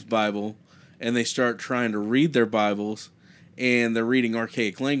James Bible and they start trying to read their Bibles and they're reading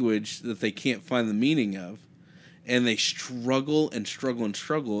archaic language that they can't find the meaning of, and they struggle and struggle and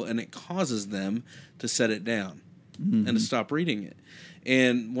struggle, and it causes them to set it down and to stop reading it.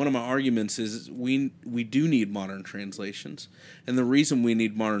 And one of my arguments is we do need modern translations. And the reason we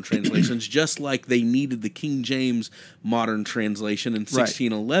need modern translations, just like they needed the King James modern translation in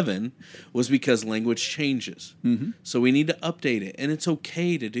 1611, was because language changes. Mm-hmm. So we need to update it. And it's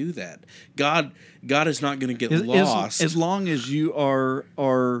okay to do that. God is not going to get lost. As long as you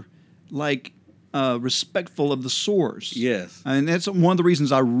are like respectful of the source. Yes. And that's one of the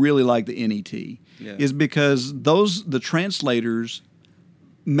reasons I really like the NET, is because the translators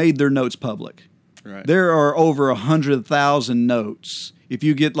made their notes public. Right. There are over 100,000 notes. If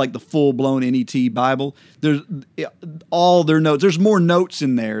you get like the full-blown NET Bible, there's all their notes. There's more notes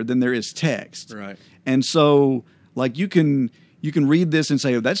in there than there is text. Right. And so, like, you can read this and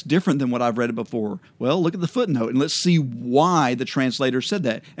say, oh, that's different than what I've read it before. Well, look at the footnote and let's see why the translator said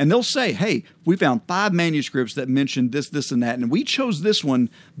that. And they'll say, hey, we found 5 manuscripts that mentioned this, this, and that, and we chose this one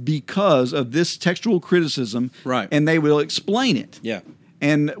because of this textual criticism. Right. And they will explain it. Yeah.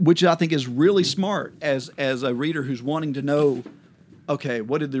 And which I think is really smart as a reader who's wanting to know, okay,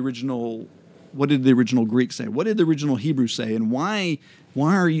 what did the original Greek say? What did the original Hebrew say? And why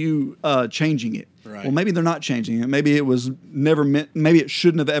are you changing it? Right. Well, maybe they're not changing it. Maybe it was never meant. Maybe it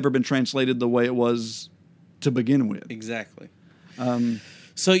shouldn't have ever been translated the way it was to begin with. Exactly.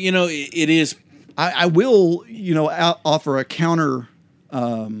 So it is. I will offer a counter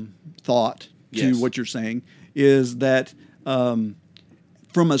thought to what you're saying, is that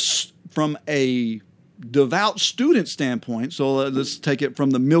from a devout student standpoint, so let's take it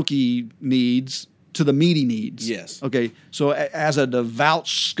from the milky needs to the meaty needs. Yes. Okay. So as a devout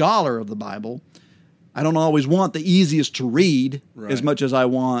scholar of the Bible, I don't always want the easiest to read as much as I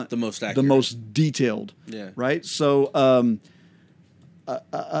want the most accurate, the most detailed. Yeah. Right. So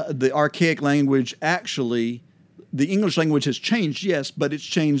the archaic language, actually, the English language has changed, yes, but it's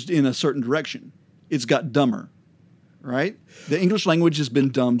changed in a certain direction. It's got dumber. Right. The English language has been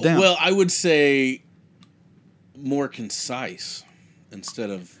dumbed down. Well, I would say more concise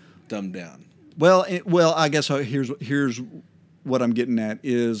instead of dumbed down. Well, I guess here's what I'm getting at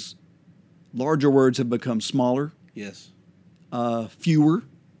is larger words have become smaller. Yes. Fewer.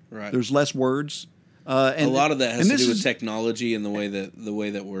 Right. There's less words. And a lot of that has to do with technology and the way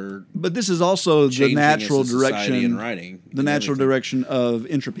that we're. But this is also the natural direction in writing. The natural direction of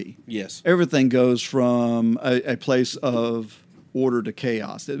entropy. Yes. Everything goes from a place of order to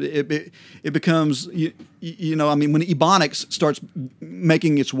chaos. It becomes, when Ebonics starts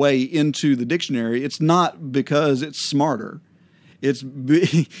making its way into the dictionary, it's not because it's smarter. It's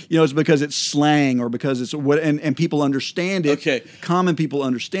it's because it's slang or because it's what and people understand it. Okay. Common people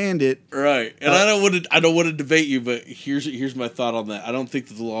understand it. Right. And I don't want to debate you, but here's my thought on that. I don't think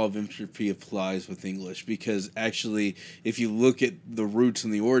that the law of entropy applies with English, because actually if you look at the roots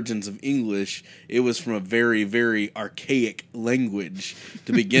and the origins of English, it was from a very, very archaic language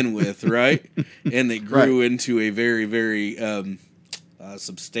to begin with, right? And it grew into a very, very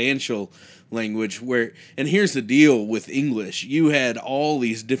substantial language and here's the deal with English. You had all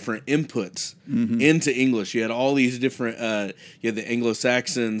these different inputs into English. You had all these different you had the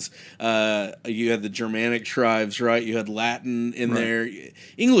Anglo-Saxons, you had the Germanic tribes, right? You had Latin in there.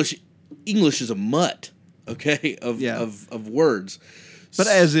 English is a mutt, okay, of words. But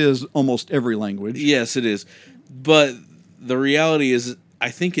as is almost every language. Yes, it is. But the reality is, I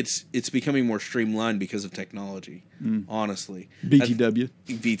think it's becoming more streamlined because of technology. Honestly, BTW.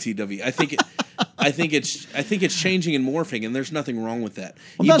 I think it's changing and morphing, and there's nothing wrong with that.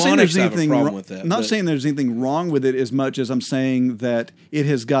 I'm not saying there's have a anything problem wrong with that. I'm not saying there's anything wrong with it as much as I'm saying that it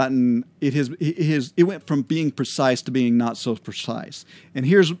went from being precise to being not so precise. And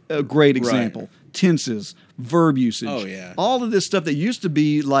here's a great example. Tenses, verb usage. Oh, yeah. All of this stuff that used to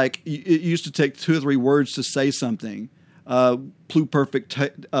be like, it used to take 2 or 3 words to say something. Pluperfect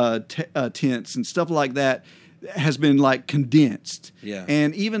tense and stuff like that has been like condensed. Yeah.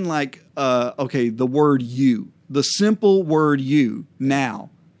 And even like, the word you, the simple word you now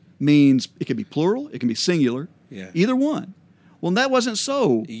means it can be plural, it can be singular, either one. Well, that wasn't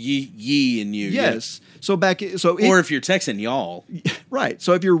so. Ye and you. Yes. Yeah. So or if you're texting y'all. Right.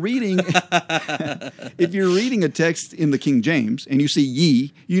 So if you're reading a text in the King James and you see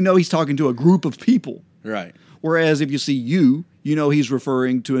ye, he's talking to a group of people. Right. Whereas if you see you, he's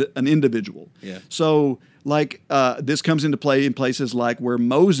referring to an individual. Yeah. So this comes into play in places like where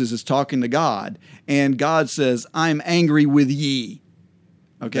Moses is talking to God and God says, I'm angry with ye.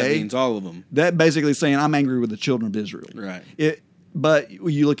 Okay. That means all of them. That basically saying I'm angry with the children of Israel. Right. But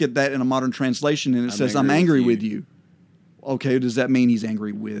you look at that in a modern translation and it says, I'm angry with you. Okay, does that mean he's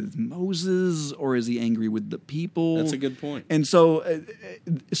angry with Moses or is he angry with the people? That's a good point. And so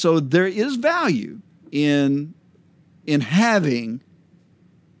there is value in having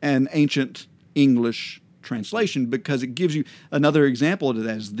an ancient English translation because it gives you another example to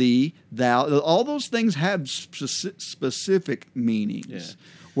that is thee, thou. All those things have specific meanings. Yeah.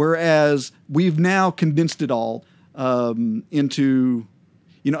 Whereas we've now condensed it all into,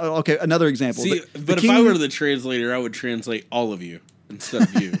 okay, another example. See, but if I were the translator, I would translate all of you instead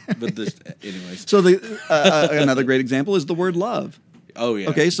of you. But anyways. So another great example is the word love. Oh, yeah.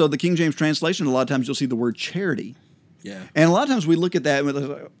 Okay, so the King James translation, a lot of times you'll see the word charity. Yeah. And a lot of times we look at that,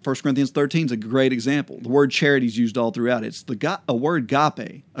 1 Corinthians 13 is a great example. The word charity is used all throughout. It's a word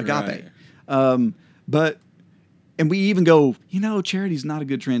agape. Right. And we even go, charity is not a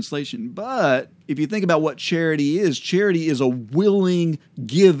good translation. But if you think about what charity is a willing,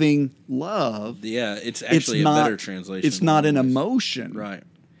 giving love. Yeah, it's actually a better translation. It's not an emotion. Right.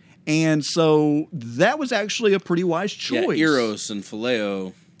 And so that was actually a pretty wise choice. Yeah, eros and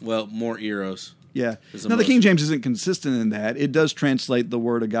phileo. Well, more eros. Yeah. Is Now, the King emotion. James isn't consistent in that. It does translate the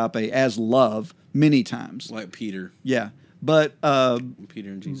word agape as love many times. Like Peter. Yeah. But Peter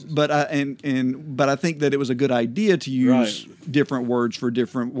and Jesus. but I think that it was a good idea to use different words for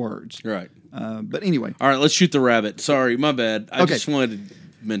different words. Right. But anyway. All right, let's shoot the rabbit. Sorry, my bad. I Okay. just wanted to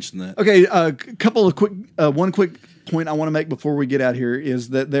mention that. Okay, one quick point I want to make before we get out here is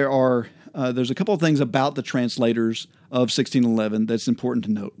that there's a couple of things about the translators of 1611 that's important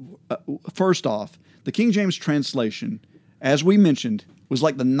to note. First off, the King James translation, as we mentioned, was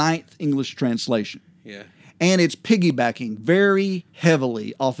like the 9th English translation. Yeah. And it's piggybacking very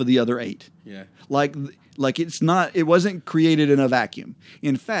heavily off of the other 8. Yeah. Like it wasn't created in a vacuum.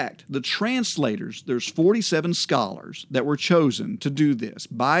 In fact, the translators, there's 47 scholars that were chosen to do this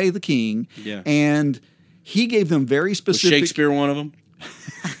by the king. Yeah. And he gave them very Was specific. Shakespeare one of them?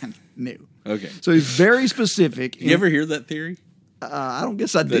 No. Okay. So he's very specific. You ever hear that theory? I don't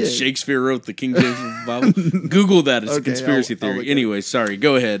guess I That did. Shakespeare wrote the King James Bible? Google that. It's a Okay, conspiracy I'll theory. look it Anyway, sorry.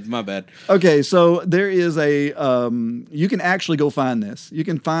 Go ahead. My bad. Okay, so there is you can actually go find this. You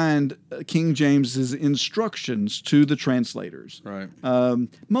can find King James's instructions to the translators. Right.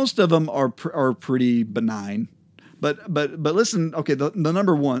 Most of them are pretty benign, but listen. Okay, the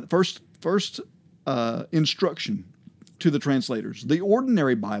number one first instruction to the translators: the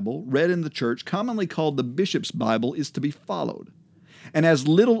ordinary Bible read in the church, commonly called the Bishop's Bible, is to be followed, and as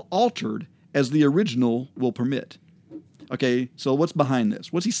little altered as the original will permit. Okay, so what's behind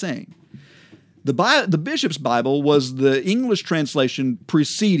this? What's he saying? The Bishop's Bible was the English translation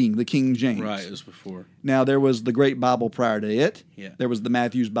preceding the King James. Right. It was before. Now, there was the Great Bible prior to it. Yeah. There was the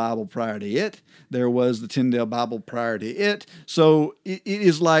Matthew's Bible prior to it. There was the Tyndale Bible prior to it. So it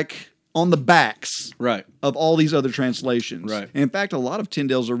is like on the backs Right. of all these other translations. Right. In fact, a lot of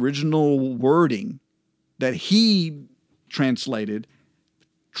Tyndale's original wording that he translated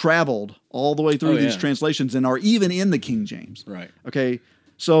traveled all the way through these translations and are even in the King James. Right. Okay,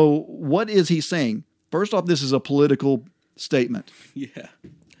 so what is he saying? First off, this is a political statement. Yeah.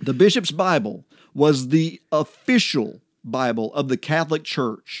 The Bishop's Bible was the official Bible of the Catholic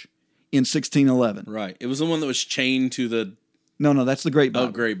Church in 1611. Right. It was the one that was chained to the No, that's the Great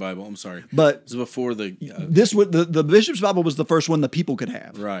Bible. Great Bible. I'm sorry. But It was before the the Bishop's Bible was the first one that people could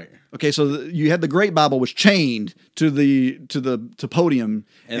have. right. Okay, so you had the Great Bible was chained to the podium,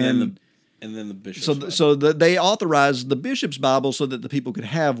 And then the bishop. they authorized the Bishop's Bible so that the people could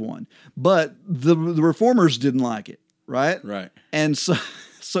have one. But the Reformers didn't like it, right? Right. And so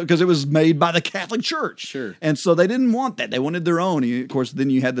because it was made by the Catholic Church. Sure. And so they didn't want that. They wanted their own. Of course, then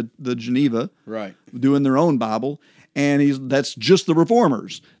you had the Geneva Right. doing their own Bible. And that's just the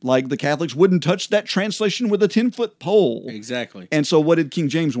Reformers. Like the Catholics wouldn't touch that translation with a 10-foot pole. Exactly. And so what did King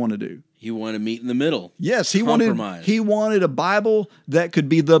James want to do? You want to meet in the middle. Yes, he Compromise. wanted a Bible that could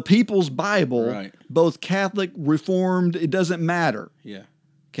be the people's Bible, Right. both Catholic, Reformed, it doesn't matter. Yeah.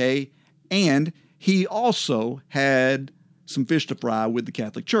 Okay? And he also had some fish to fry with the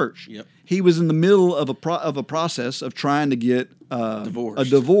Catholic Church. Yep. He was in the middle of a process of trying to get a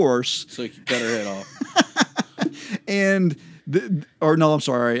divorce. So you can cut her head off. And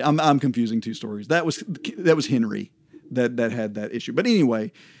I'm confusing two stories. That was Henry that had that issue. But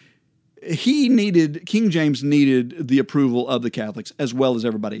anyway, King James needed the approval of the Catholics as well as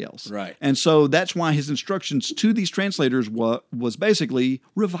everybody else. Right. And so that's why his instructions to these translators was basically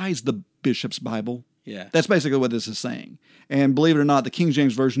revise the Bishop's Bible. Yeah. That's basically what this is saying. And believe it or not, the King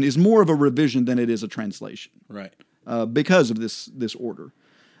James Version is more of a revision than it is a translation. Right. Because of this order.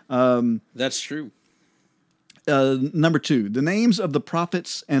 That's true. Number 2, the names of the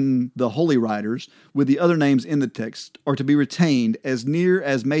prophets and the holy writers with the other names in the text are to be retained as near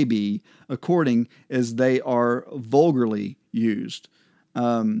as may be according as they are vulgarly used.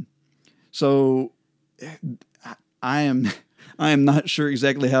 So I'm I am not sure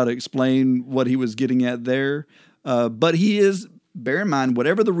exactly how to explain what he was getting at there. But he is, bear in mind,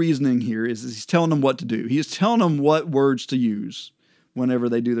 whatever the reasoning here is he's telling them what to do. He is telling them what words to use whenever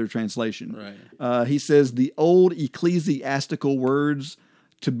they do their translation. Right. He says the old ecclesiastical words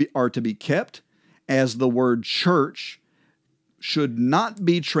are to be kept, as the word church should not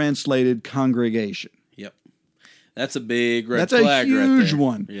be translated congregation. Yep. That's a big red That's flag a right huge there.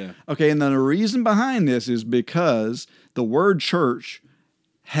 one. Yeah. Okay, and then the reason behind this is because the word church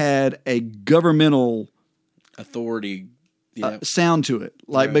had a governmental Authority. Yeah. sound to it,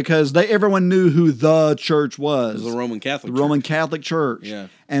 like Right. because everyone knew who the church It was. was the Roman Catholic The Roman Church. Catholic Church. Yeah.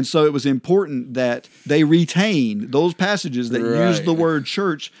 And so it was important that they retain those passages that use Right. the word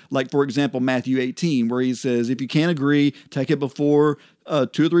church, like, for example, Matthew 18, where he says, if you can't agree, take it before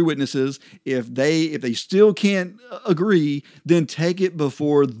 2 or 3 witnesses. If they still can't agree, then take it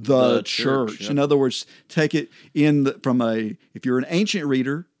before the church. Yep. In other words, take it if you're an ancient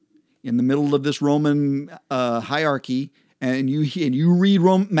reader in the middle of this Roman hierarchy, and you read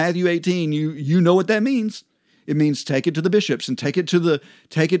Matthew 18, you know what that means. It means take it to the bishops and take it to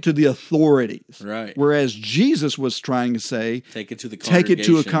the authorities. Right. Whereas Jesus was trying to say, Take it to the take it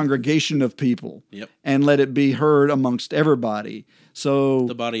to a congregation. congregation of people. Yep. And let it be heard amongst everybody. So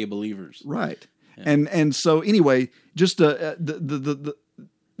The body of believers. right. And so anyway, just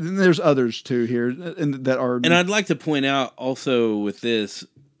there's others too here that are And I'd like to point out also with this,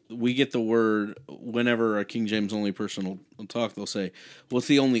 we get the word whenever a King James only person will talk, they'll say, well, it's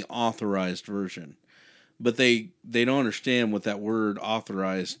the only authorized version. But they don't understand what that word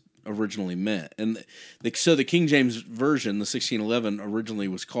authorized originally meant. And so the King James version, the 1611, originally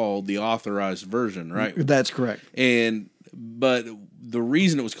was called the authorized version, right? That's correct. But the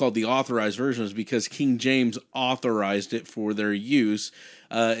reason it was called the authorized version is because King James authorized it for their use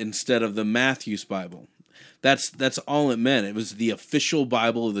instead of the Matthew's Bible. That's all it meant. It was the official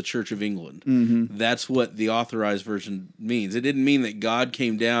Bible of the Church of England. Mm-hmm. That's what the authorized version means. It didn't mean that God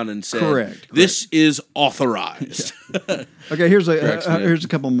came down and said, Correct. "This is authorized." Okay, here's Correct, man. here's a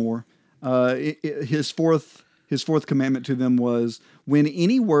couple more. His fourth commandment to them was, when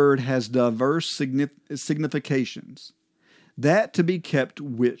any word has diverse significations, that to be kept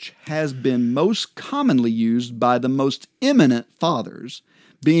which has been most commonly used by the most eminent fathers,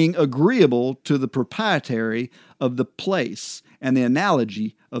 being agreeable to the proprietary of the place and the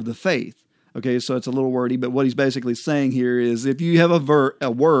analogy of the faith. Okay, so it's a little wordy, but what he's basically saying here is if you have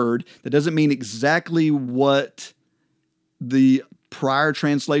a word that doesn't mean exactly what the prior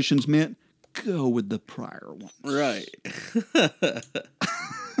translations meant, go with the prior one. Right.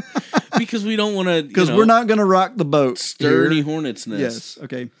 Because we don't want to. Because we're not going to rock the boat. stir any here. hornet's nest. Yes,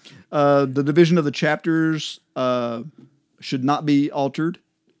 okay. The division of the chapters should not be altered,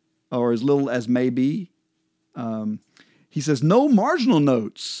 or as little as may be. He says no marginal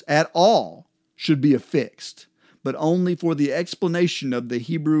notes at all should be affixed, but only for the explanation of the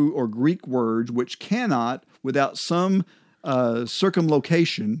Hebrew or Greek words which cannot, without some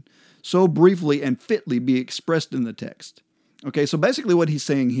circumlocution, so briefly and fitly be expressed in the text. Okay, so basically what he's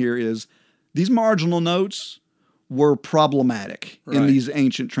saying here is these marginal notes were problematic in Right. these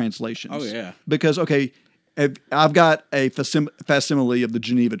ancient translations. Oh, yeah. Because, okay, I've got a facsimile of the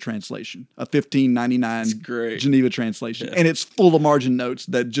Geneva translation, a 1599 great. Geneva translation, and it's full of margin notes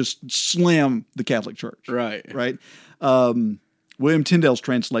that just slam the Catholic Church. Right. Right? William Tyndale's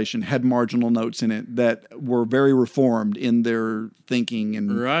translation had marginal notes in it that were very reformed in their thinking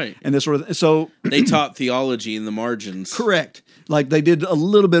and Right. and this sort of so They taught theology in the margins. correct. Like they did a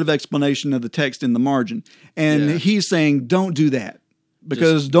little bit of explanation of the text in the margin, and Yeah. he's saying don't do that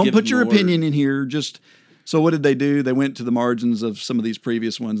because Just don't give put them your the word. opinion in here. Just so what did they do? They went to the margins of some of these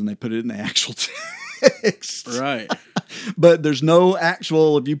previous ones and they put it in the actual text. Right. But there's no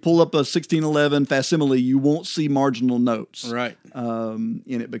actual. If you pull up a 1611 facsimile, you won't see marginal notes Right. in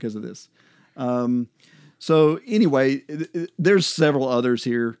it because of this. So anyway, there's several others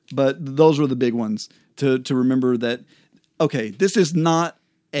here, but those were the big ones to remember that, okay, this is not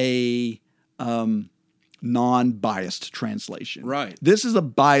a non-biased translation. Right. This is a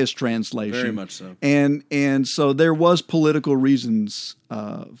biased translation. Very much so. And so there was political reasons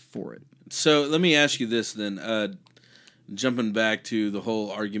for it. So let me ask you this then. Jumping back to the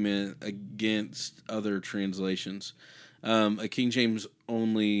whole argument against other translations, a King James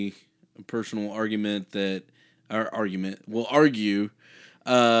only personal argument will argue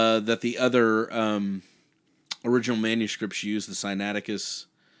that the other original manuscripts used, the Sinaiticus,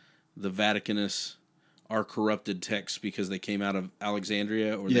 the Vaticanus, are corrupted texts because they came out of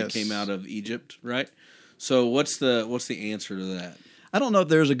Alexandria or Yes. they came out of Egypt, right? So what's the answer to that? I don't know if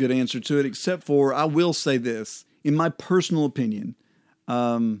there's a good answer to it, except for I will say this. in my personal opinion,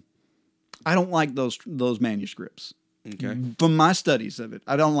 I don't like those manuscripts. Okay. From my studies of it,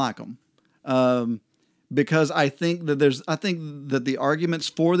 I don't like them because I think that the arguments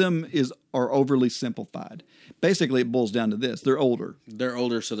for them are overly simplified. Basically, it boils down to this: they're older. They're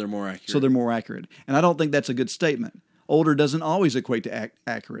older, so they're more accurate. So they're more accurate. And I don't think that's a good statement. Older doesn't always equate to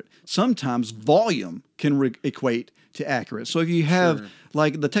accurate. Sometimes volume can equate to accurate. So if you have,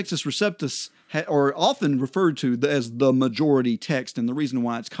 like the Textus Receptus, or often referred to as the majority text, and the reason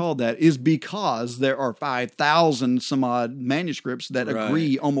why it's called that is because there are 5,000 some odd manuscripts that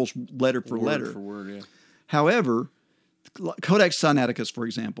agree almost letter for letter. Word for word, yeah. However, Codex Sinaiticus, for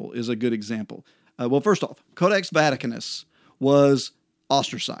example, is a good example. Well, first off, Codex Vaticanus was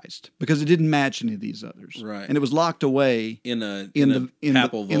ostracized because it didn't match any of these others, right? And it was locked away in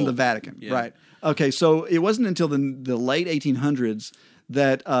the Vatican, yeah. right? Okay, so it wasn't until the late 1800s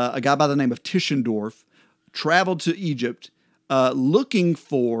that a guy by the name of Tischendorf traveled to Egypt looking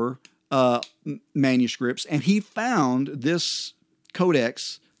for manuscripts, and he found this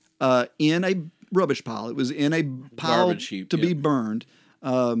codex in a rubbish pile. It was in a pile garbage heap, to be burned,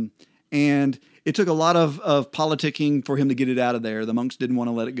 and it took a lot of politicking for him to get it out of there. The monks didn't want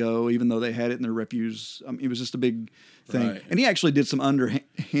to let it go, even though they had it in their refuse. It was just a big thing. Right. And he actually did some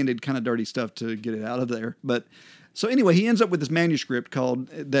underhanded, kind of dirty stuff to get it out of there. But so anyway, he ends up with this manuscript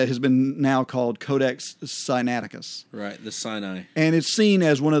that has been now called Codex Sinaiticus. Right, the Sinai. And it's seen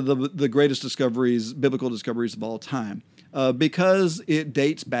as one of the greatest biblical discoveries of all time, because it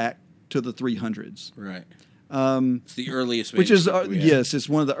dates back to the 300s. Right. It's the earliest which is manuscript yes, it's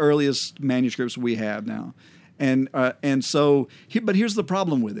one of the earliest manuscripts we have now, and so but here's the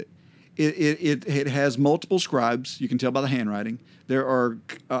problem with it. It has multiple scribes. You can tell by the handwriting. There are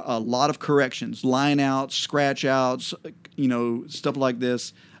a lot of corrections, line outs, scratch outs, stuff like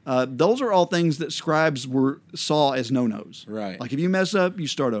this. Those are all things that scribes saw as no-nos. Right. Like if you mess up, you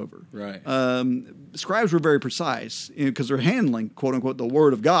start over. Right. Scribes were very precise because they're handling, quote unquote, the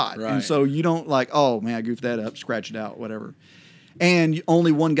word of God. Right. And so you don't like, oh man, I goofed that up, scratch it out, whatever. And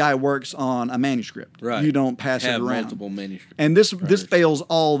only one guy works on a manuscript. Right. You don't pass it around. Multiple manuscripts. And this fails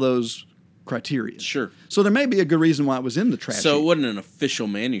all those criteria. Sure. So there may be a good reason why it was in the trash So heap. it wasn't an official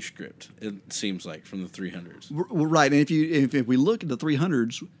manuscript, it seems like, from the 300s. Right, and if we look at the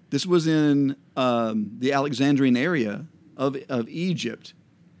 300s, this was in the Alexandrian area of Egypt.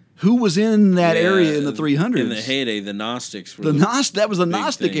 Who was in that area in the 300s? In the heyday, the Gnostics were that was the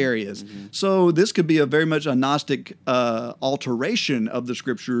Gnostic thing. areas. Mm-hmm. So this could be very much a Gnostic alteration of the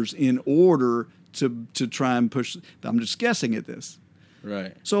scriptures in order to try and push. I'm just guessing at this.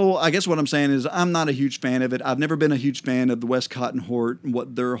 Right. So I guess what I'm saying is I'm not a huge fan of it. I've never been a huge fan of the Westcott and Hort and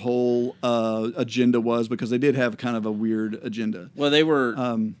what their whole agenda was, because they did have kind of a weird agenda. Well, they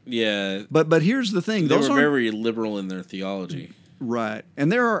were, yeah. But here's the thing. They were very liberal in their theology. Right.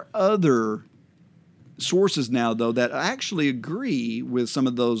 And there are other sources now, though, that actually agree with some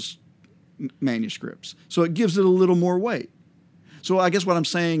of those manuscripts. So it gives it a little more weight. So I guess what I'm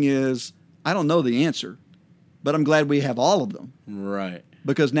saying is I don't know the answer, but I'm glad we have all of them. Right.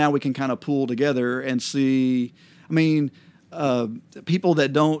 Because now we can kind of pool together and see. I mean, people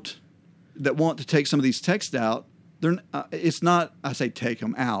that want to take some of these texts out, it's not, I say take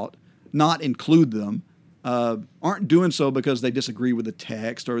them out, not include them, aren't doing so because they disagree with the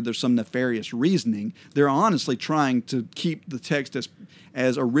text or there's some nefarious reasoning. They're honestly trying to keep the text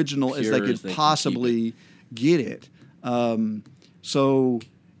as original as they could possibly get it. So,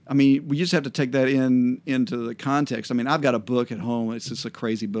 I mean, we just have to take that into the context. I mean, I've got a book at home. It's just a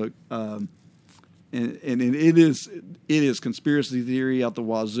crazy book, and it is conspiracy theory out the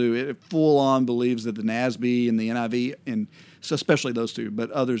wazoo. It full on believes that the NASB and the NIV, and so especially those two, but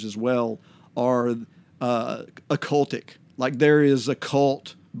others as well, are occultic. Like there is a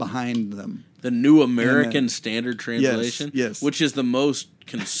cult behind them. The New American Standard Translation, yes, which is the most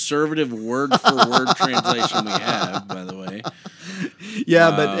conservative word-for-word translation we have, by the way.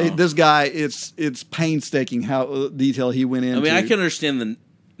 Yeah, but this guy, it's painstaking how detail he went into. I mean, I can understand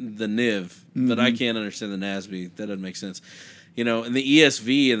the NIV, but I can't understand the NASB. That doesn't make sense. And the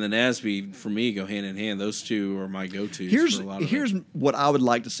ESV and the NASB, for me, go hand in hand. Those two are my go-tos for a lot of Here's what I would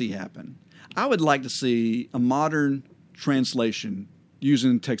like to see happen. I would like to see a modern translation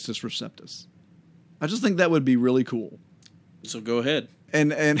using Textus Receptus. I just think that would be really cool. So go ahead.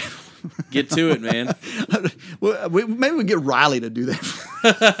 And get to it, man. Well, maybe we get Riley to do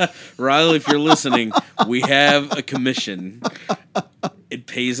that. Riley, if you're listening, we have a commission. It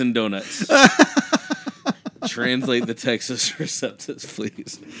pays in donuts. Translate the Textus Receptus,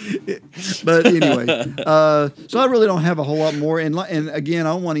 please. But anyway, so I really don't have a whole lot more. And again,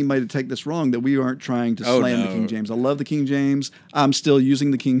 I don't want anybody to take this wrong that we aren't trying to slam the King James. I love the King James. I'm still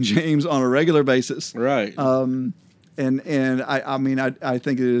using the King James on a regular basis. Right. And I mean I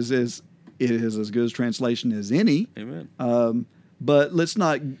think it is as good as translation as any. Amen. But let's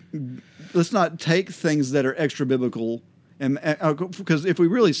not take things that are extra biblical, and because if we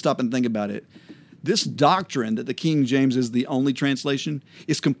really stop and think about it, this doctrine that the King James is the only translation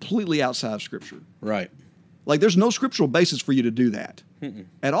is completely outside of Scripture. Right. Like there's no scriptural basis for you to do that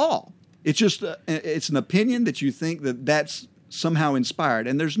at all. It's just it's an opinion that you think that that's somehow inspired,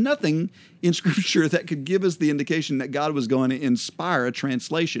 and there's nothing in Scripture that could give us the indication that God was going to inspire a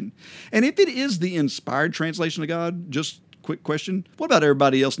translation. And if it is the inspired translation of God, just quick question: what about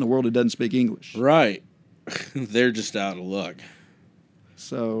everybody else in the world who doesn't speak English? Right. They're just out of luck.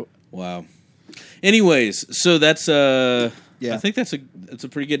 So wow. Anyways, so that's yeah. I think that's a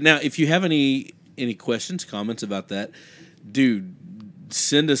pretty good. Now, if you have any questions, comments about that, dude,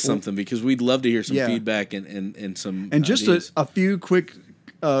 send us something because we'd love to hear some feedback and some and just ideas. a few quick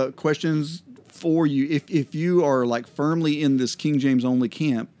questions for you. If you are like firmly in this King James only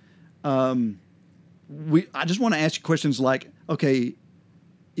camp, I just want to ask you questions like, okay,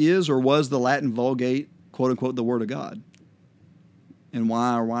 is or was the Latin Vulgate quote unquote the Word of God, and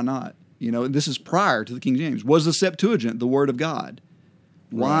why or why not? You know, this is prior to the King James. Was the Septuagint the Word of God?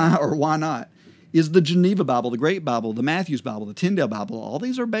 Why or why not? Is the Geneva Bible, the Great Bible, the Matthew's Bible, the Tyndale Bible, all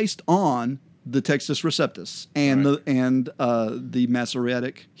these are based on the Textus Receptus and the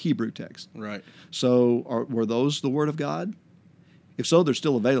Masoretic Hebrew text. Right. So were those the Word of God? If so, they're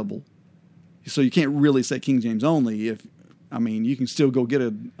still available. So you can't really say King James only. You can still go get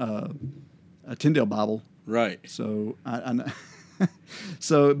a Tyndale Bible. Right. So I know.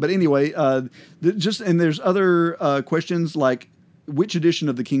 So, but anyway, and there's other questions like which edition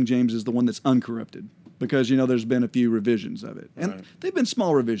of the King James is the one that's uncorrupted? Because, there's been a few revisions of it. And they've been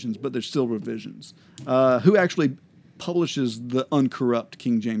small revisions, but they're still revisions. Who actually publishes the uncorrupt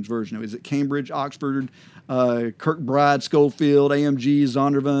King James Version? Is it Cambridge, Oxford, Kirkbride, Schofield, AMG,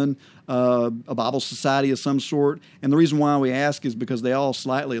 Zondervan, a Bible Society of some sort? And the reason why we ask is because they all differ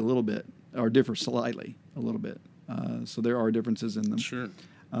slightly a little bit. So there are differences in them. Sure.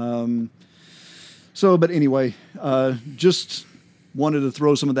 But anyway, just wanted to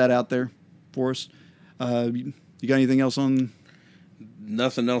throw some of that out there for us. You got anything else on?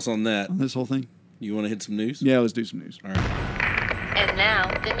 Nothing else on that. On this whole thing? You want to hit some news? Yeah, let's do some news. All right. And now,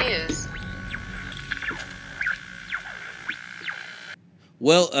 the news.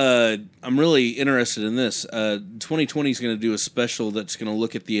 Well, I'm really interested in this. 2020 is going to do a special that's going to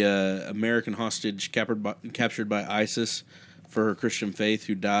look at the American hostage captured by ISIS for her Christian faith,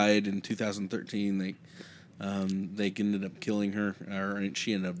 who died in 2013. They ended up killing her, or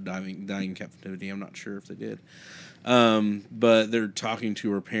she ended up dying in captivity. I'm not sure if they did. But they're talking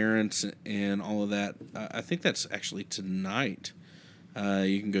to her parents and all of that. I think that's actually tonight.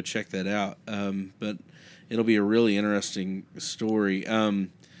 You can go check that out. But it'll be a really interesting story.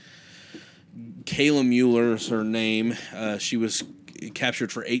 Kayla Mueller is her name. She was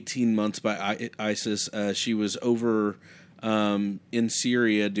captured for 18 months by ISIS. She was over in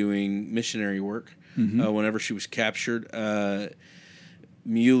Syria doing missionary work. Whenever she was captured,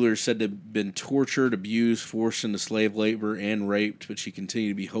 Mueller said to have been tortured, abused, forced into slave labor, and raped, but she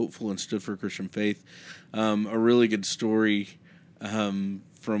continued to be hopeful and stood for Christian faith. A really good story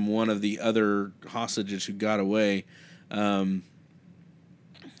from one of the other hostages who got away,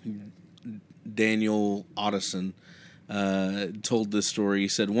 Daniel Otteson, told this story. He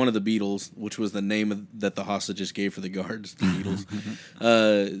said one of the Beatles, which was the name that the hostages gave for the guards, the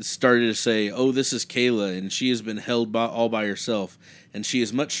Beatles, started to say, "Oh, this is Kayla, and she has been held all by herself, and she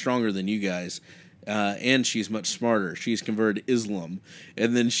is much stronger than you guys, and she's much smarter. She's converted to Islam."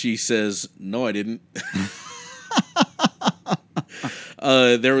 And then she says, "No, I didn't."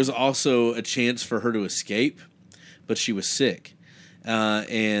 There was also a chance for her to escape, but she was sick.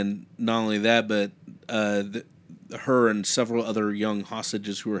 And not only that, but her and several other young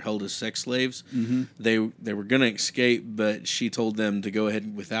hostages who were held as sex slaves, they were going to escape, but she told them to go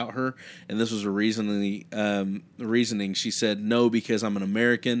ahead without her. And this was the reasoning. She said, "No, because I'm an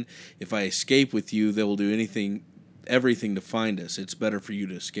American. If I escape with you, they will do everything to find us. It's better for you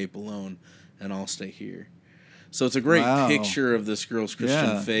to escape alone, and I'll stay here." So it's a great picture of this girl's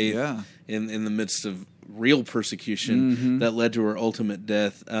Christian faith in the midst of real persecution that led to her ultimate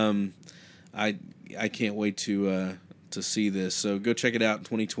death. I can't wait to see this. So go check it out in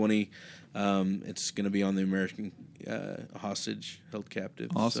 2020. It's going to be on the American hostage held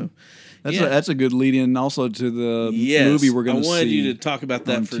captive. Awesome. So, That's a good lead in also to the movie we're going to see. I wanted you to talk about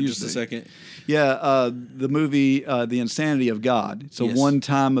that for Tuesday. just a second. Yeah, the movie The Insanity of God. It's a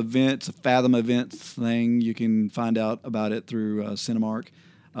one-time event. It's a Fathom Events thing. You can find out about it through Cinemark.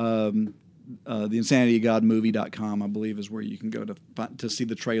 The InsanityOfGodMovie.com, I believe, is where you can go to see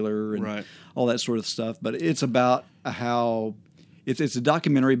the trailer and all that sort of stuff. But it's about how it's a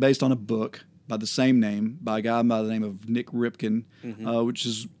documentary based on a book by the same name by a guy by the name of Nick Ripken, which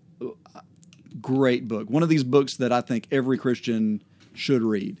is a great book. One of these books that I think every Christian should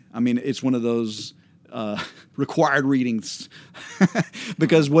read. I mean, it's one of those required readings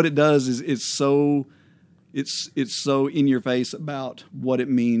because what it does is it's so in your face about what it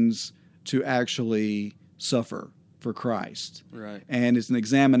means to actually suffer for Christ. Right. And it's an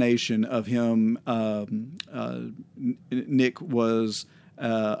examination of him. Nick was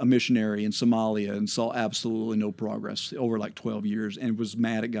a missionary in Somalia and saw absolutely no progress over like 12 years and was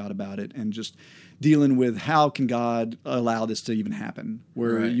mad at God about it and just dealing with how can God allow this to even happen,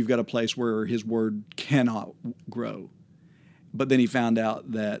 where you've got a place where his word cannot grow. But then he found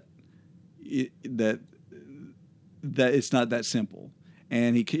out that it's not that simple.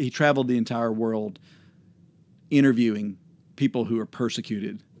 And he traveled the entire world interviewing people who are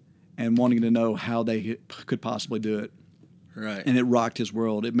persecuted and wanting to know how they could possibly do it. Right. And it rocked his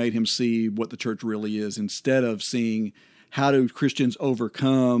world. It made him see what the church really is instead of seeing how do Christians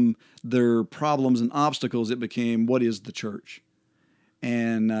overcome their problems and obstacles. It became, what is the church?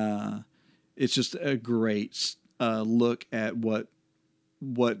 And it's just a great look at what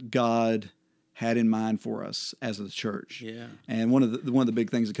God had in mind for us as a church. Yeah. And one of the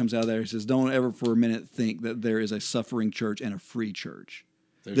big things that comes out of there, he says, don't ever for a minute think that there is a suffering church and a free church.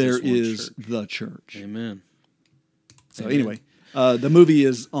 There is the church. Amen. So anyway, the movie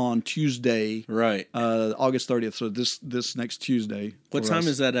is on Tuesday, right? August 30th. So this next Tuesday. What time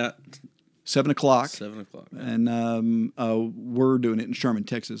is that at? 7 o'clock. 7 o'clock. And we're doing it in Sherman,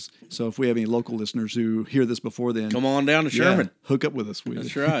 Texas. So if we have any local listeners who hear this before then, come on down to Sherman. Hook up with us.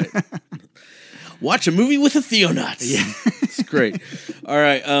 That's right. Watch a movie with the Theonauts. Yeah. It's great. All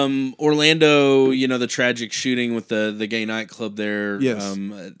right. Orlando, the tragic shooting with the gay nightclub there. Yes.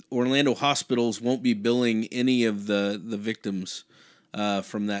 Orlando hospitals won't be billing any of the victims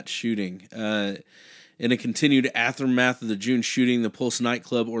from that shooting. In a continued aftermath of the June shooting, the Pulse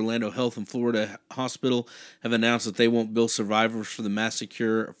nightclub, Orlando Health, and Florida Hospital have announced that they won't bill survivors for the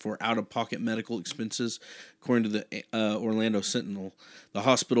massacre for out-of-pocket medical expenses. According to the Orlando Sentinel, the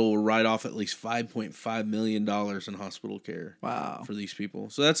hospital will write off at least $5.5 million in hospital care. Wow. For these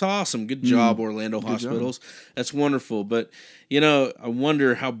people. So that's awesome. Good job, Orlando Hospitals. That's wonderful. But, I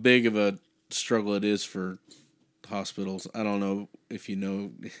wonder how big of a struggle it is for hospitals. I don't know if you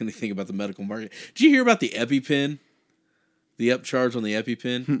know anything about the medical market. Did you hear about the EpiPen? The upcharge on the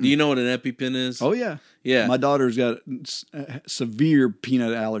EpiPen? Do you know what an EpiPen is? Oh, yeah. Yeah. My daughter's got severe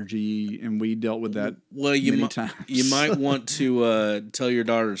peanut allergy, and we dealt with that many times. You might want to tell your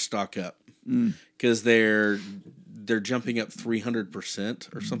daughter to stock up because they're jumping up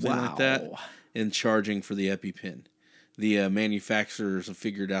 300% or something like that in charging for the EpiPen. The manufacturers have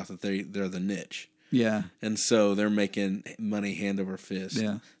figured out that they're the niche. Yeah. And so they're making money hand over fist.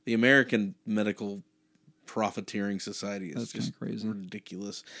 Yeah. The American Medical Profiteering Society is just crazy.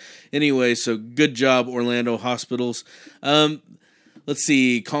 Ridiculous. Anyway, so good job, Orlando Hospitals. Let's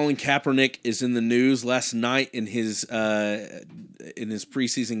see. Colin Kaepernick is in the news. Last night in his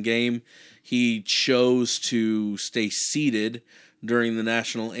preseason game, he chose to stay seated during the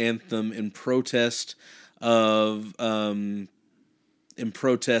national anthem in protest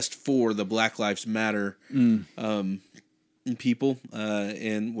for the Black Lives Matter people.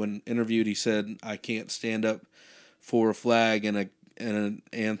 And when interviewed, he said, "I can't stand up for a flag and an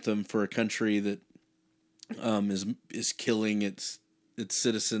anthem for a country that is killing its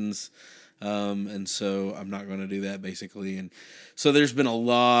citizens, and so I'm not going to do that." Basically, and so there's been a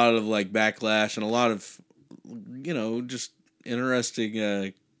lot of backlash and a lot of just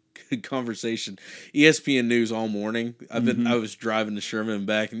interesting conversation. ESPN News all morning. I was driving to Sherman and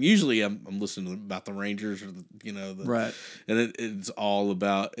back, and usually I'm listening about the Rangers or right. And it's all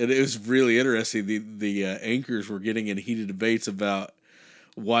about. And it was really interesting. The anchors were getting in heated debates about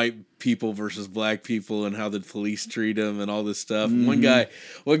white people versus black people and how the police treat them and all this stuff. And one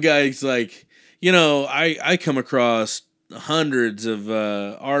guy's like, I come across hundreds of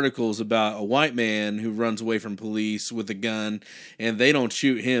articles about a white man who runs away from police with a gun, and they don't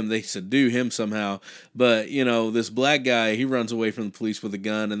shoot him, they subdue him somehow. But this black guy, he runs away from the police with a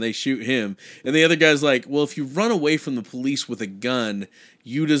gun and they shoot him, and the other guy's like, well, if you run away from the police with a gun,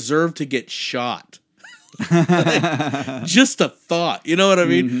 you deserve to get shot. Just a thought, you know what I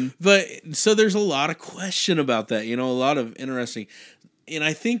mean? Mm-hmm. But so there's a lot of question about that, a lot of interesting. And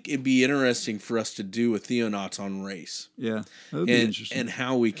I think it'd be interesting for us to do a Theonauts on race. Yeah, that would be interesting. And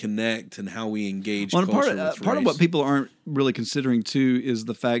how we connect and how we engage Well, culture with part of race. what people aren't really considering too is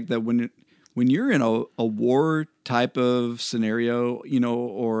the fact that when you're in a war type of scenario,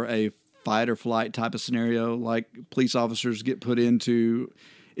 or a fight or flight type of scenario, like police officers get put into,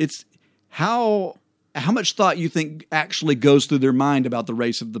 it's how much thought you think actually goes through their mind about the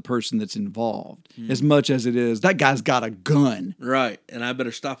race of the person that's involved, as much as it is that guy's got a gun, right? And I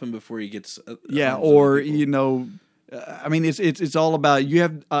better stop him before he gets or I mean, it's all about you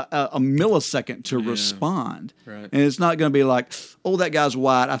have a millisecond to respond, right? And it's not going to be like, oh, that guy's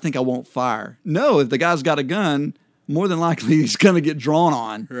white, I think I won't fire. No, if the guy's got a gun, more than likely he's going to get drawn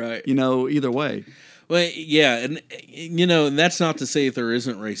on, right? Either way. Well, yeah, and and that's not to say that there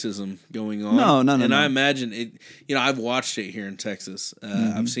isn't racism going on. No. And I imagine it. I've watched it here in Texas.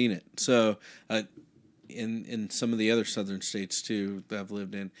 I've seen it. So, in some of the other southern states too that I've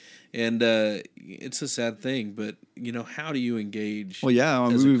lived in, and it's a sad thing. But how do you engage? Well, yeah,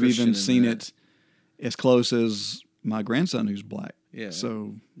 as a we've Christian even in seen that? it as close as my grandson who's black. Yeah.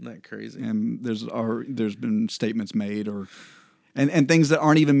 So isn't that crazy? And there's been statements made and things that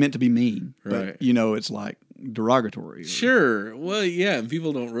aren't even meant to be mean. Right. But, it's like derogatory. Sure. Well, yeah, and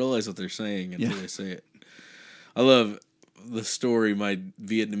people don't realize what they're saying until they say it. I love the story. My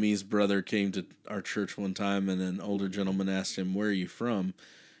Vietnamese brother came to our church one time, and an older gentleman asked him, "Where are you from?"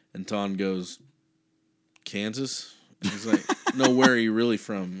 And Ton goes, "Kansas." He's like, "No, where are you really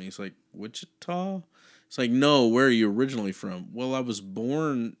from?" He's like, "Wichita." It's like, "No, where are you originally from?" "Well, I was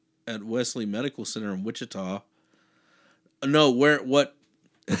born at Wesley Medical Center in Wichita." "No, what?"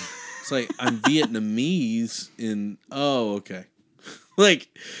 It's like, "I'm Vietnamese oh, okay."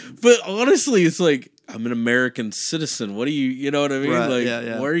 But honestly, it's like, I'm an American citizen. What do you know what I mean? Right, like,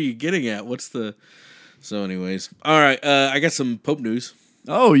 yeah. What are you getting at? So anyways. All right, I got some Pope news.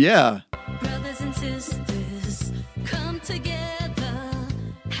 Oh, yeah. Brothers and sisters, come together.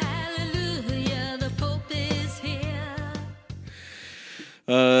 Hallelujah, the Pope is here.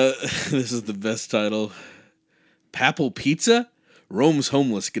 This is the best title. Papal Pizza? Rome's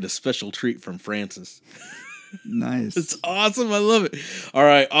homeless get a special treat from Francis. Nice. It's awesome. I love it. All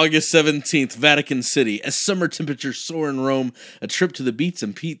right, August 17th, Vatican City. As summer temperatures soar in Rome, a trip to the beach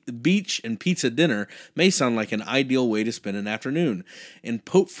and pizza dinner may sound like an ideal way to spend an afternoon. And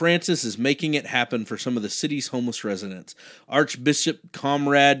Pope Francis is making it happen for some of the city's homeless residents. Archbishop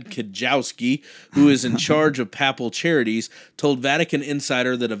Comrade Kajowski, who is in charge of papal charities, told Vatican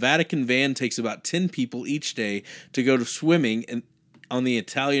Insider that a Vatican van takes about 10 people each day to go to swimming on the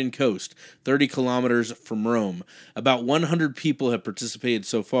Italian coast, 30 kilometers from Rome. About 100 people have participated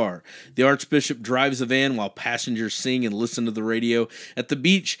so far. The Archbishop drives the van while passengers sing and listen to the radio. At the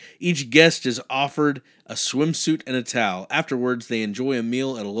beach, each guest is offered a swimsuit and a towel. Afterwards, they enjoy a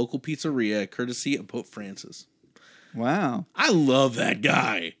meal at a local pizzeria, courtesy of Pope Francis. Wow. I love that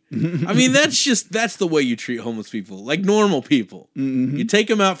guy. I mean, that's the way you treat homeless people, like normal people. Mm-hmm. You take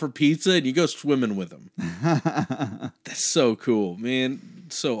them out for pizza and you go swimming with them. That's so cool, man.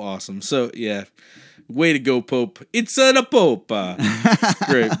 So awesome. So, yeah. Way to go, Pope. It's the Pope.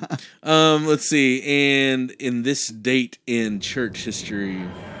 Great. Let's see. And in this date in church history...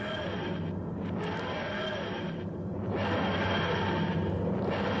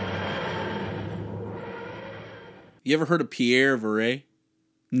 You ever heard of Pierre Viret?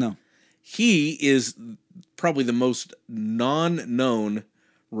 No. He is probably the most non-known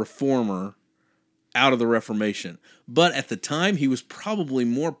reformer out of the Reformation. But at the time, he was probably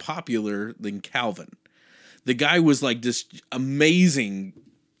more popular than Calvin. The guy was like this amazing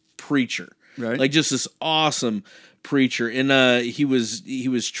preacher. Right. Like just this awesome preacher. And he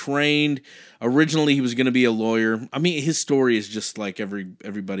was trained. Originally, he was going to be a lawyer. I mean, his story is just like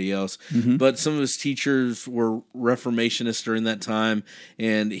everybody else. Mm-hmm. But some of his teachers were Reformationists during that time,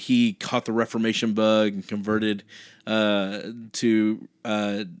 and he caught the Reformation bug and converted to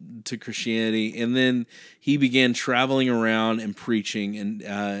Christianity. And then he began traveling around and preaching,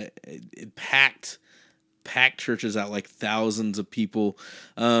 and packed churches out, like thousands of people.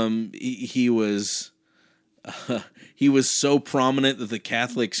 He was so prominent that the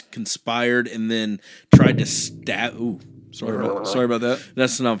Catholics conspired and then tried to Sorry about that.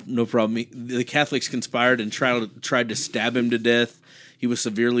 That's no problem. The Catholics conspired and tried to stab him to death. He was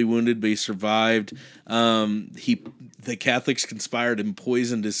severely wounded, but he survived. The Catholics conspired and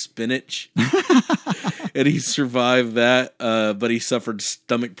poisoned his spinach, and he survived that. But he suffered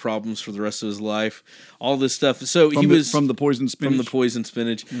stomach problems for the rest of his life. All this stuff. So he was from the poisoned spinach. From the poisoned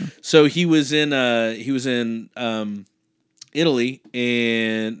spinach. Yeah. So he was in Italy,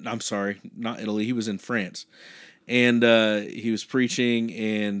 and I'm sorry, not Italy. He was in France, and he was preaching,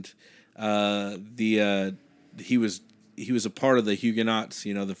 and he was a part of the Huguenots,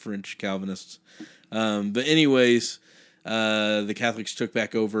 the French Calvinists. But anyways, the Catholics took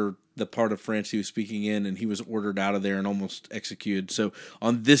back over the part of France he was speaking in, and he was ordered out of there and almost executed. So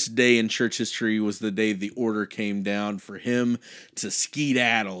on this day in church history was the day the order came down for him to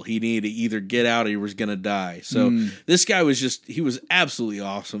skedaddle. He needed to either get out or he was going to die. So this guy he was absolutely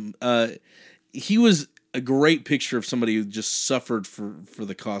awesome. He was a great picture of somebody who just suffered for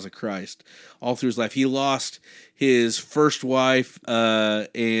the cause of Christ all through his life. He lost his first wife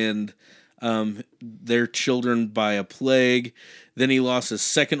and their children by a plague. Then he lost his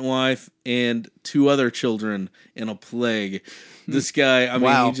second wife and 2 other children in a plague. This guy, I mean,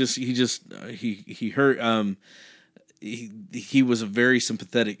 wow. he hurt. He was a very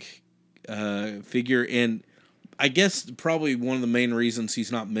sympathetic figure, and I guess probably one of the main reasons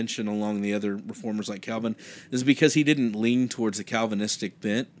he's not mentioned along the other reformers like Calvin is because he didn't lean towards the Calvinistic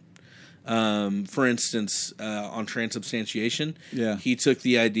bent. For instance, on transubstantiation, he took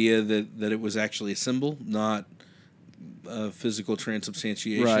the idea that it was actually a symbol, not physical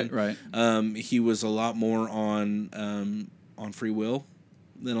transubstantiation. Right. He was a lot more on free will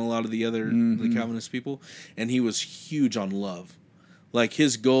than a lot of the other the Calvinist people, and he was huge on love. Like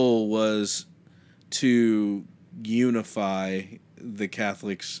his goal was to unify the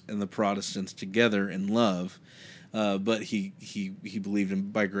Catholics and the Protestants together in love. But he believed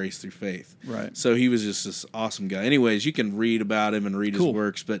in by grace through faith. Right. So he was just this awesome guy. Anyways, you can read about him and read his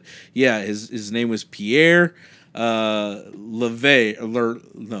works. But yeah, his name was Pierre Liret.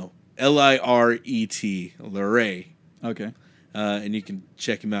 Liret. Okay. And you can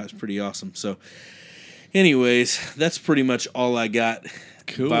check him out. It's pretty awesome. So, anyways, that's pretty much all I got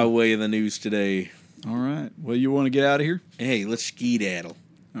by way of the news today. All right. Well, you want to get out of here? Hey, let's skedaddle.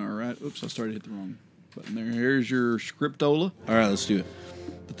 All right. Oops, I started to hit the wrong button there. Here's your scriptola. All right, let's do it.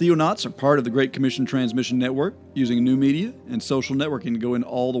 The Theonauts are part of the Great Commission Transmission Network, using new media and social networking to go into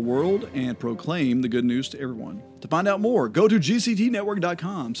all the world and proclaim the good news to everyone. To find out more, go to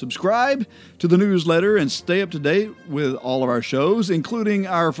gctnetwork.com, subscribe to the newsletter, and stay up to date with all of our shows, including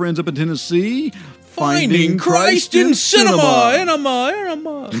our friends up in Tennessee, Finding Christ in Cinema.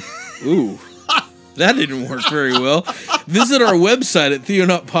 Enema. Ooh. That didn't work very well. Visit our website at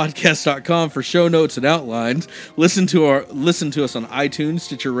theonautpodcast.com for show notes and outlines. Listen to us on iTunes,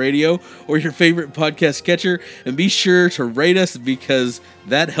 Stitcher Radio, or your favorite podcast catcher, and be sure to rate us because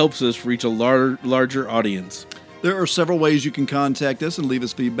that helps us reach a larger audience. There are several ways you can contact us and leave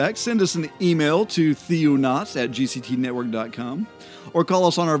us feedback. Send us an email to theonauts@gctnetwork.com or call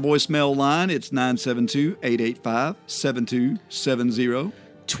us on our voicemail line. It's 972-885-7270.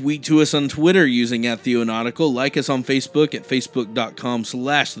 Tweet to us on Twitter using @Theonautical. Like us on Facebook at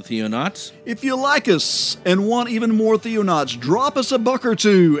facebook.com/thetheonauts. If you like us and want even more Theonauts, drop us a buck or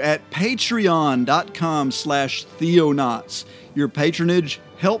two at patreon.com/Theonauts. Your patronage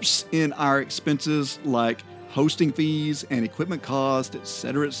helps in our expenses like hosting fees and equipment costs,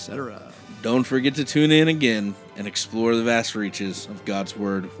 etc., etc. Don't forget to tune in again and explore the vast reaches of God's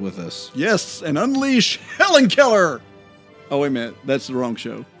Word with us. Yes, and unleash Helen Keller. Oh, wait a minute. That's the wrong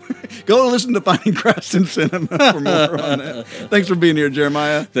show. Go listen to Finding Christ in Cinema for more on that. Thanks for being here,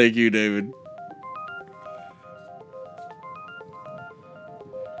 Jeremiah. Thank you, David.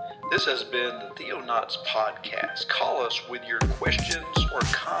 This has been the Theonauts Podcast. Call us with your questions or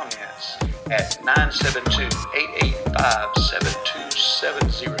comments at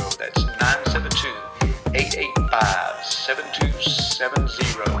 972-885-7270. That's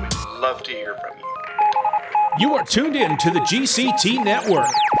 972-885-7270. We'd love to hear from you. You are tuned in to the GCT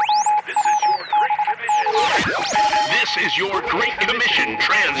Network. This is your Great Commission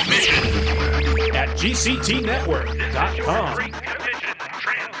transmission. At GCTnetwork.com.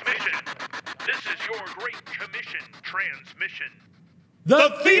 This is your Great Commission transmission. The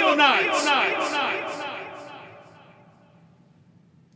Theonauts.